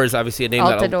Altidore is obviously a name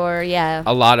that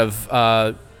a lot of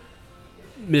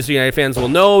Minnesota United fans will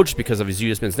know just because of his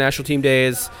U.S. men's national team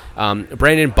days.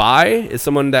 Brandon Bai is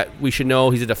someone that we should know.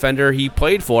 He's a defender. He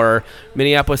played for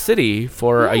Minneapolis City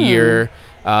for a year.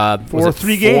 For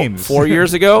 3 games. 4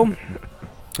 years ago.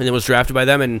 And then was drafted by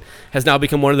them and has now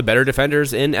become one of the better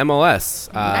defenders in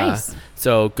MLS. Nice.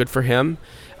 So good for him.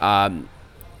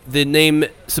 The name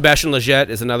Sebastian Lletget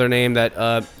is another name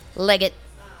that... Leggett.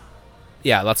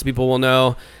 Yeah, lots of people will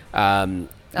know.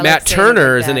 like Matt saying it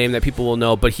Turner like is a that. name that people will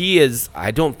know, but he is...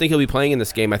 I don't think he'll be playing in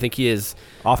this game. I think he is...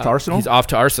 Off to Arsenal? He's off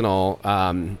to Arsenal.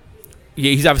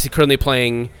 He's obviously currently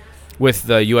playing with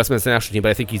the U.S. men's national team, but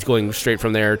I think he's going straight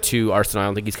from there to Arsenal. I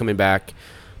don't think he's coming back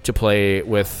to play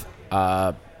with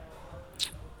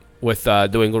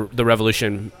doing the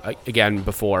Revolution again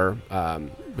before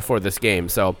this game.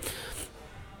 So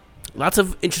lots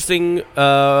of interesting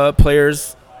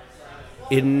players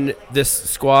in this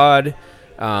squad.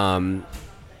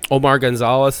 Omar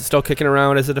Gonzalez is still kicking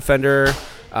around as a defender.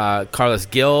 Carlos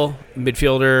Gil,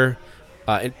 midfielder,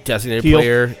 designated Gil.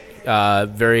 player.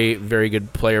 Very, very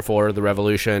good player for the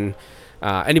Revolution.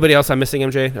 Anybody else I'm missing,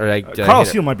 MJ? Or did I Carlos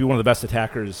hit it? Gil might be one of the best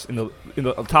attackers in the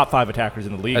top 5 attackers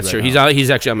in the league. That's right true. now. He's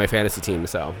actually on my fantasy team.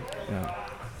 So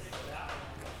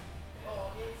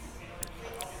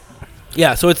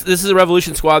yeah. So this is a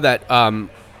Revolution squad that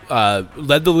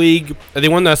led the league. They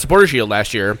won the Supporter Shield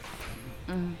last year.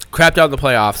 Crapped out in the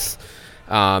playoffs,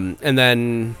 and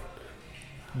then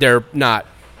they're not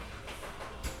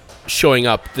showing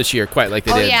up this year quite like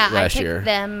they did last year. I picked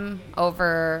them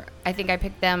over. I think I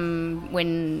picked them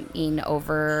winning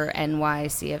over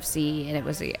NYCFC, and it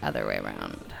was the other way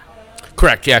around.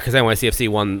 Correct, yeah, because NYCFC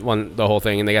won the whole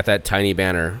thing, and they got that tiny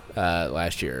banner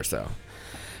last year. So,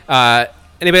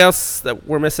 anybody else that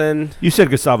we're missing? You said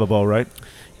Gustavo Bo, right?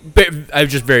 I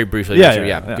just very briefly.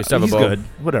 Yeah. Gustavo He's Bo. good.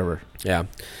 Whatever. Yeah.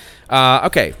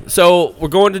 Okay, so we're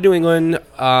going to New England.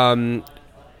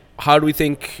 How do we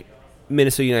think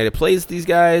Minnesota United plays these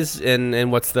guys,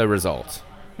 and what's the result?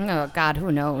 Oh God,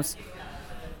 who knows?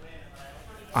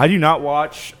 I do not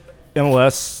watch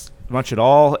MLS much at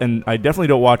all, and I definitely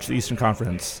don't watch the Eastern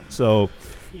Conference. So,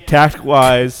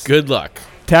 tactic-wise, Good luck.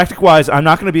 Tactic-wise, I'm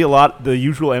not going to be the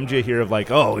usual MJ here of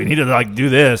like, oh, we need to like do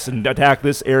this and attack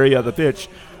this area of the pitch.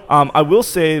 I will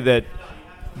say that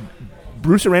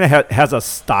Bruce Arena has a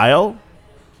style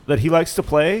that he likes to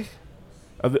play,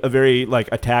 a very like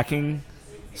attacking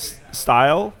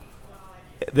style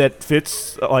that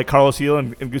fits like Carlos Gil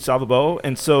and Gustavo Bo,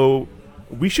 and so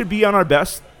we should be on our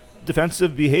best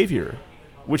defensive behavior,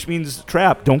 which means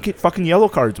trap. Don't get fucking yellow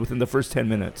cards within the first 10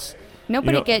 minutes.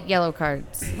 Nobody get yellow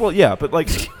cards. Well, yeah, but like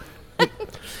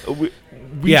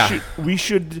we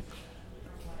should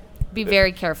be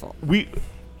very careful. We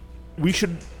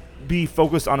should be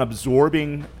focused on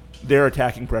absorbing their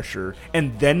attacking pressure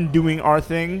and then doing our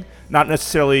thing, not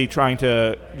necessarily trying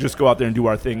to just go out there and do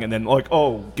our thing and then like,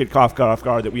 oh, get caught off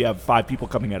guard that we have 5 people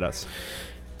coming at us.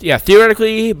 Yeah,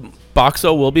 theoretically,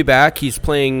 Boxo will be back. He's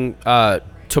playing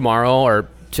tomorrow or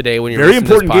today when you're listening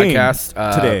to this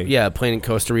podcast. Today. Yeah, playing in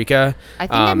Costa Rica. I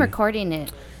think I'm recording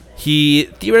it. He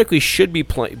theoretically should be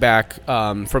back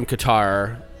from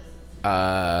Qatar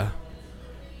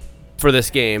for this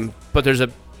game, but there's a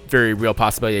very real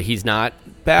possibility that he's not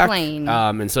back.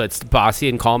 And so it's Bossy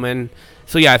and Coleman.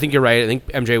 So, yeah, I think you're right. I think,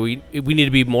 MJ, we need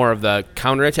to be more of the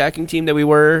counterattacking team that we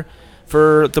were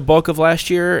for the bulk of last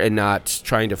year and not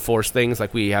trying to force things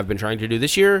like we have been trying to do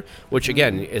this year, which,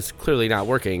 again, is clearly not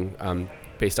working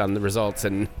based on the results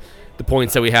and the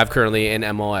points that we have currently in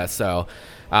MLS. So,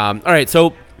 all right,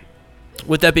 so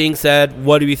with that being said,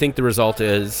 what do you think the result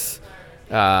is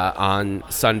on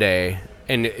Sunday?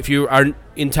 And if you are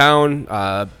in town,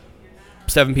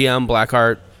 7 p.m.,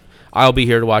 Blackheart, I'll be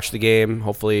here to watch the game,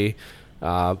 hopefully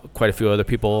quite a few other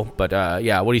people. But,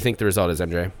 yeah, what do you think the result is,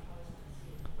 MJ?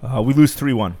 We lose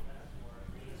 3-1.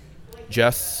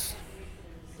 Jess?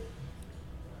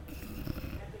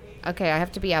 Okay, I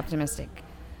have to be optimistic.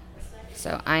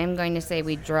 So I am going to say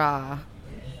we draw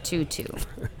 2-2.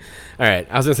 All right.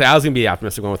 I was going to be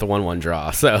optimistic going with a 1-1 draw.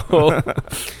 So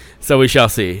so we shall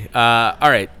see. All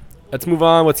right. Let's move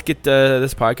on. Let's get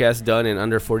this podcast done in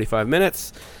under 45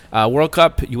 minutes. World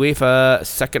Cup, UEFA,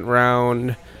 second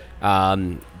round,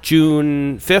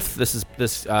 June 5th. This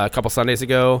is a couple Sundays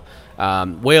ago.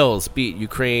 Wales beat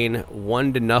Ukraine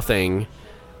 1-0.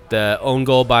 The own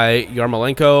goal by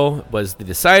Yarmolenko was the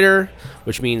decider,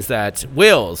 which means that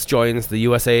Wales joins the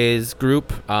USA's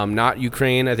group, not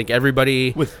Ukraine. I think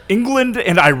everybody... With England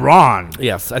and Iran.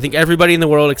 Yes, I think everybody in the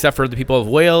world except for the people of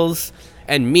Wales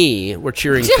and me were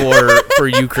cheering for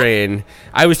Ukraine.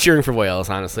 I was cheering for Wales,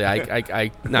 honestly. I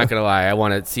not gonna lie. I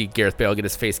want to see Gareth Bale get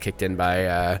his face kicked in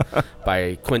by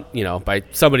by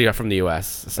somebody from the U.S.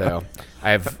 So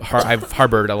I've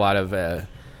harbored a lot of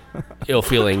ill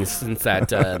feelings since that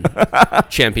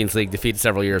Champions League defeat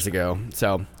several years ago.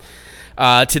 So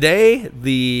today,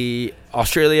 the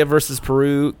Australia versus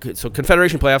Peru, so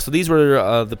Confederation playoffs. So these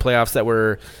were the playoffs that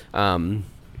were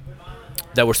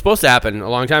supposed to happen a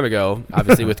long time ago.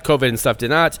 Obviously, with COVID and stuff,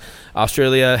 did not.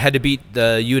 Australia had to beat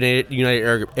the United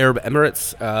Arab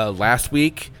Emirates last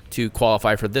week to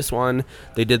qualify for this one.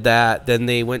 They did that. Then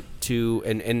they went to,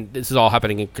 and this is all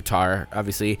happening in Qatar,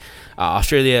 obviously.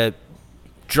 Australia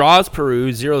draws Peru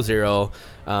 0-0,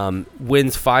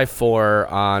 wins 5-4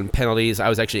 on penalties. I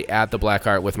was actually at the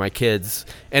Blackheart with my kids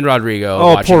and Rodrigo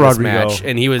watching this match,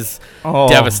 and he was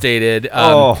devastated.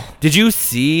 Did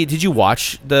you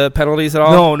watch the penalties at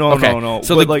all? No.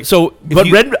 So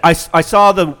but I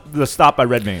saw the stop by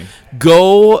Redmayne.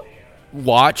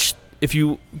 If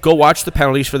you go watch the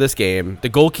penalties for this game, the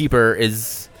goalkeeper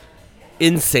is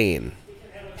insane.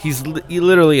 He's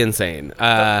literally insane.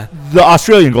 The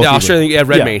Australian goalkeeper. The Australian,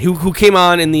 Redmayne, who came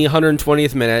on in the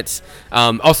 120th minute.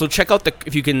 Also, check out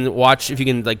if you can like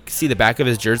see the back of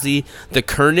his jersey. The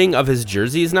kerning of his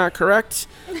jersey is not correct.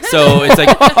 So it's like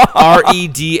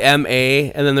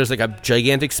REDMA, and then there's like a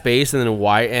gigantic space, and then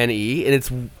YNE,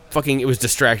 and it was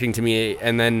distracting to me.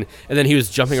 And then he was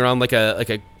jumping around like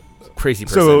a crazy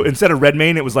person. So instead of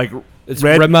Redmayne, it was like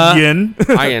Redmayne.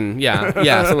 Iron,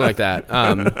 yeah, something like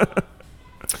that.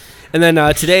 And then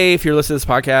today, if you're listening to this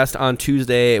podcast on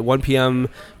Tuesday at 1 p.m.,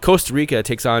 Costa Rica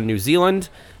takes on New Zealand.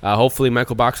 Hopefully,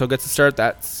 Michael Boxall gets to start.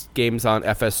 That game's on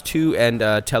FS2 and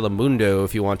Telemundo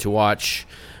if you want to watch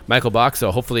Michael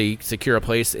Boxall hopefully secure a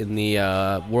place in the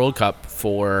World Cup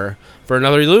for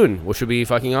another Loon, which would be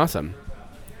fucking awesome.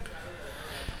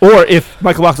 Or if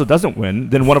Michael Boxall doesn't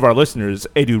win, then one of our listeners,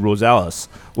 Edu Rosales,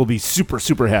 will be super,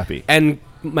 super happy. And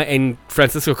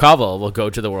Francisco Cavall will go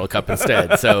to the World Cup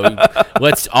instead. So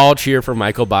let's all cheer for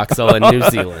Michael Boxall and New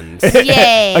Zealand.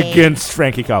 Yay! Against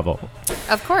Frankie Cavall.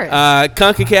 Of course.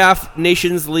 CONCACAF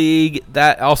Nations League,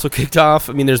 that also kicked off.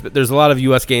 I mean, there's a lot of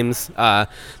U.S. games.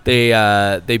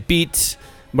 They beat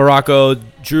Morocco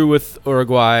drew with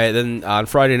Uruguay. Then on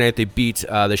Friday night they beat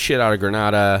the shit out of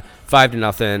Grenada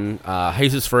 5-0.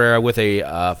 Jesus Ferreira with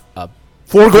a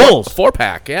 4 goals.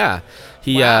 4-pack. Yeah,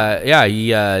 he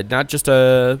not just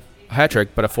a hat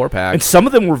trick but a 4-pack. And some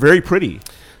of them were very pretty.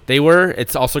 They were.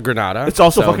 It's also Grenada. It's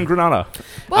also fucking Grenada.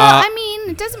 Well, I mean,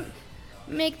 it doesn't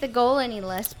make the goal any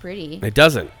less pretty. It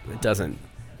doesn't.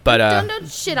 But don't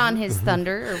shit on his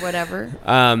thunder or whatever.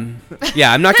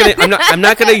 Yeah, I'm not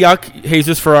gonna yuck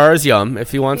Jesus Ferrara's yum.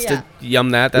 If he wants to yum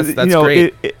that's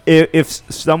great. If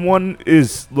someone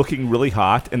is looking really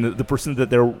hot and the person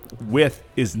that they're with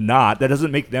is not, that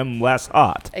doesn't make them less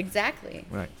hot. Exactly.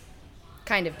 Right.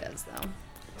 Kind of does though.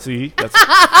 See, that's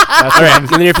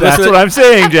what I'm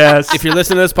saying, Jess. If you're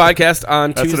listening to this podcast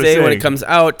on Tuesday when it comes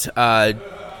out, 8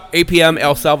 p.m.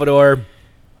 El Salvador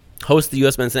hosts the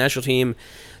U.S. men's national team.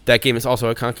 That game is also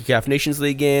a CONCACAF Nations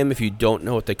League game. If you don't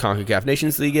know what the CONCACAF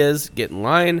Nations League is, get in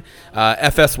line.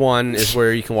 FS1 is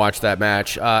where you can watch that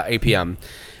match, 8 p.m.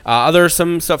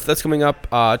 Some stuff that's coming up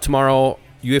tomorrow,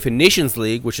 UEFA Nations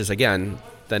League, which is, again,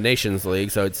 the Nations League,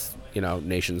 so it's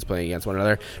nations playing against one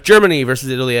another. Germany versus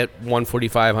Italy at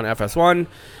 1:45 on FS1.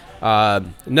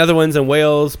 Netherlands and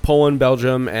Wales, Poland,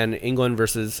 Belgium, and England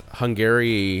versus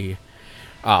Hungary.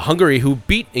 Hungary, who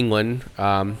beat England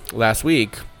last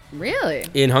week. Really?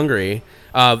 In Hungary.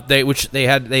 They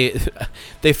had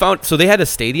a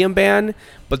stadium ban,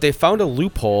 but they found a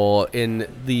loophole in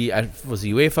the was it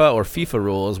UEFA or FIFA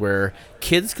rules where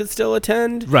kids could still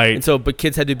attend. Right. And so, but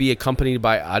kids had to be accompanied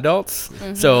by adults.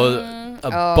 Mm-hmm. So a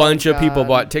bunch of people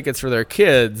bought tickets for their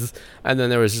kids, and then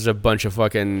there was just a bunch of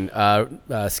fucking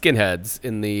skinheads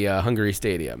in the Hungary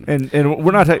stadium. And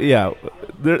we're not fucking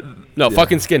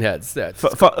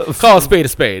skinheads. Call a spade a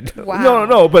spade. Wow.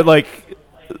 No, but like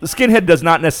skinhead does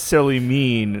not necessarily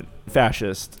mean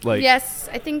fascist. Like yes,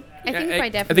 I think by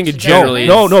definition. I think it generally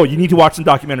no. You need to watch some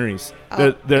documentaries.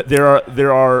 Oh.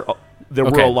 There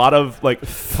were a lot of like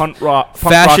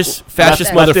fascist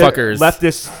motherfuckers,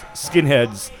 leftist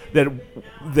skinheads that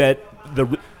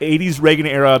the 80s Reagan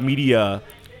era media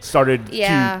started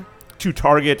to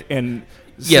target and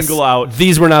single out.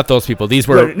 These were not those people. These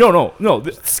were no.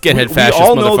 Skinhead fascist motherfuckers. We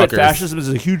all know that fascism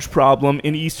is a huge problem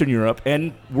in Eastern Europe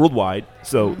and worldwide.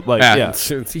 So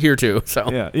it's here too.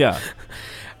 So yeah.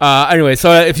 Anyway,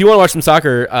 so if you want to watch some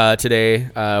soccer today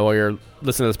while you're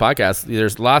listening to this podcast,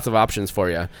 there's lots of options for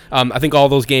you. I think all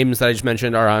those games that I just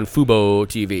mentioned are on Fubo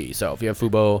TV. So if you have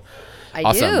Fubo, awesome.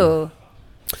 I do.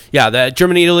 Yeah, the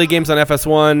Germany-Italy games on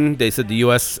FS1. They said the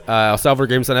U.S. El Salvador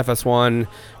games on FS1.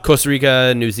 Costa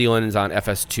Rica, New Zealand is on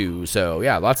FS2. So,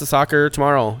 yeah, lots of soccer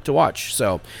tomorrow to watch.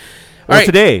 So,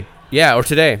 today. Yeah, or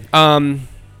today.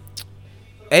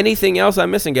 Anything else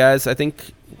I'm missing, guys? I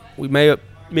think we may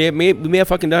have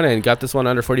fucking done it and got this one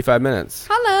under 45 minutes.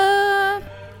 Holla!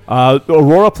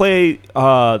 Aurora play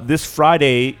this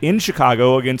Friday in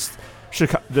Chicago against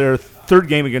their third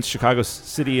game against Chicago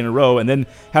City in a row, and then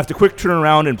have to quick turn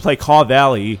around and play Caw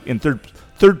Valley in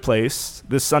third place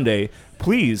this Sunday.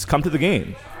 Please come to the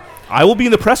game. I will be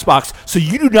in the press box, so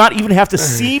you do not even have to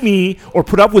see me or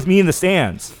put up with me in the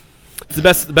stands. It's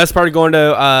the best part of going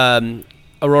to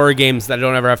Aurora games that I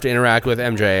don't ever have to interact with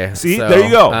MJ. See, there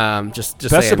you go. Just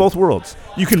best saying. of both worlds.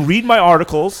 You can read my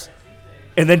articles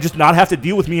and then just not have to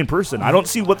deal with me in person. I don't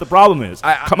see what the problem is.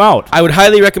 Come out. I would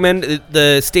highly recommend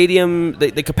the stadium.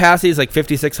 The capacity is like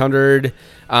 5,600.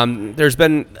 There's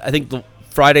been, I think, the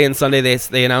Friday and Sunday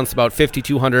they announced about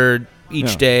 5,200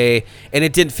 each day, and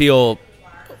it didn't feel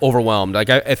overwhelmed. Like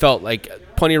I felt like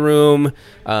plenty of room,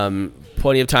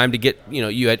 plenty of time to get,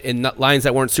 you had in lines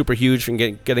that weren't super huge from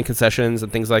getting concessions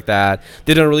and things like that.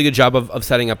 They did a really good job of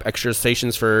setting up extra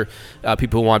stations for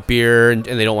people who want beer and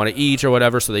they don't want to eat or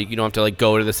whatever, so that you don't have to like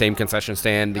go to the same concession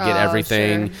stand to get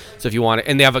everything. Sure. So if you want it,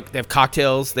 and they have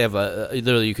cocktails. They have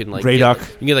literally you can like you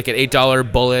can get like an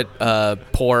 $8 bullet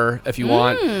pour if you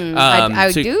want.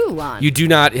 I do want. You do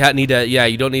not need to. Yeah,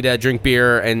 you don't need to drink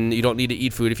beer and you don't need to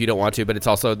eat food if you don't want to. But it's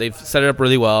also they've set it up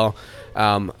really well.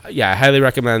 I highly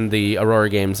recommend the Aurora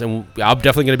games, and I'm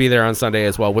definitely going to be there on Sunday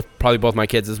as well with probably both my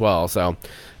kids as well. So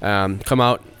come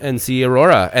out and see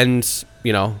Aurora, and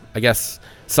I guess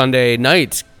Sunday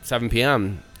night 7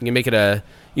 p.m. you can make it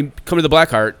you come to the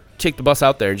Blackheart, take the bus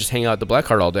out there, and just hang out at the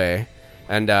Blackheart all day,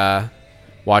 and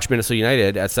watch Minnesota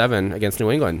United at 7 against New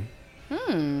England.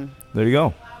 There you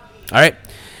go. All right.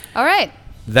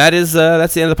 That's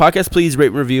the end of the podcast. Please rate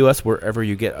and review us wherever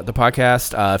you get the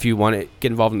podcast. If you want to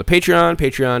get involved in the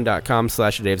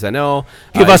patreon.com/DavesIKnow.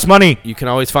 Give us money. You can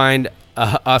always find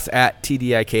us at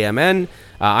TDIKMN.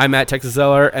 I'm at Texas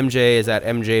Zeller. MJ is at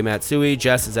MJ Matsui.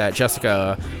 Jess is at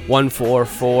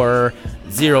Jessica144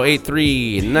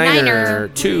 083 Niner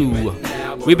 2.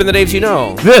 We've been the Daves You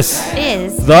Know. This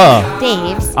Is the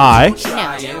Dave's I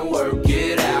No. Work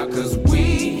it out, 'cause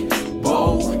we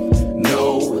both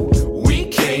know we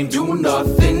can't do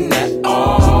nothing at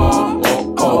all.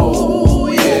 Oh,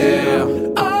 yeah.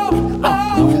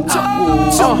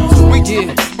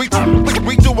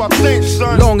 We do our thing,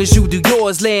 son. Long as you do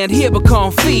yours, land here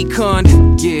become fecund.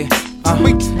 Yeah.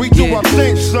 We do our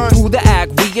thing, son. Through the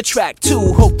act, we attract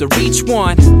two, hope to reach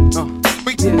one.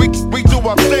 We do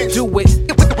our thing. Do it.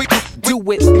 Do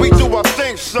it. We do our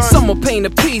thing, son. Some will paint a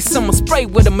piece, some will spray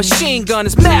with a machine gun.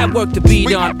 It's mad work to be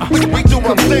done. We do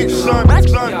our thing, son. I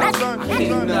can't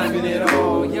do nothing at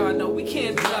all. Y'all know we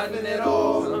can't do nothing at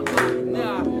all.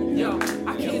 Nah, yo,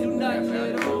 I can't do nothing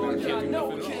at all. Y'all know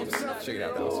we can't do nothing. Check it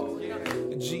out, guys.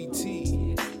 GT,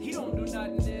 he don't do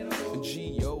nothing at all.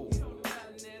 G.O.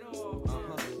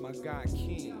 My guy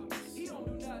King, he don't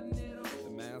do nothing at all.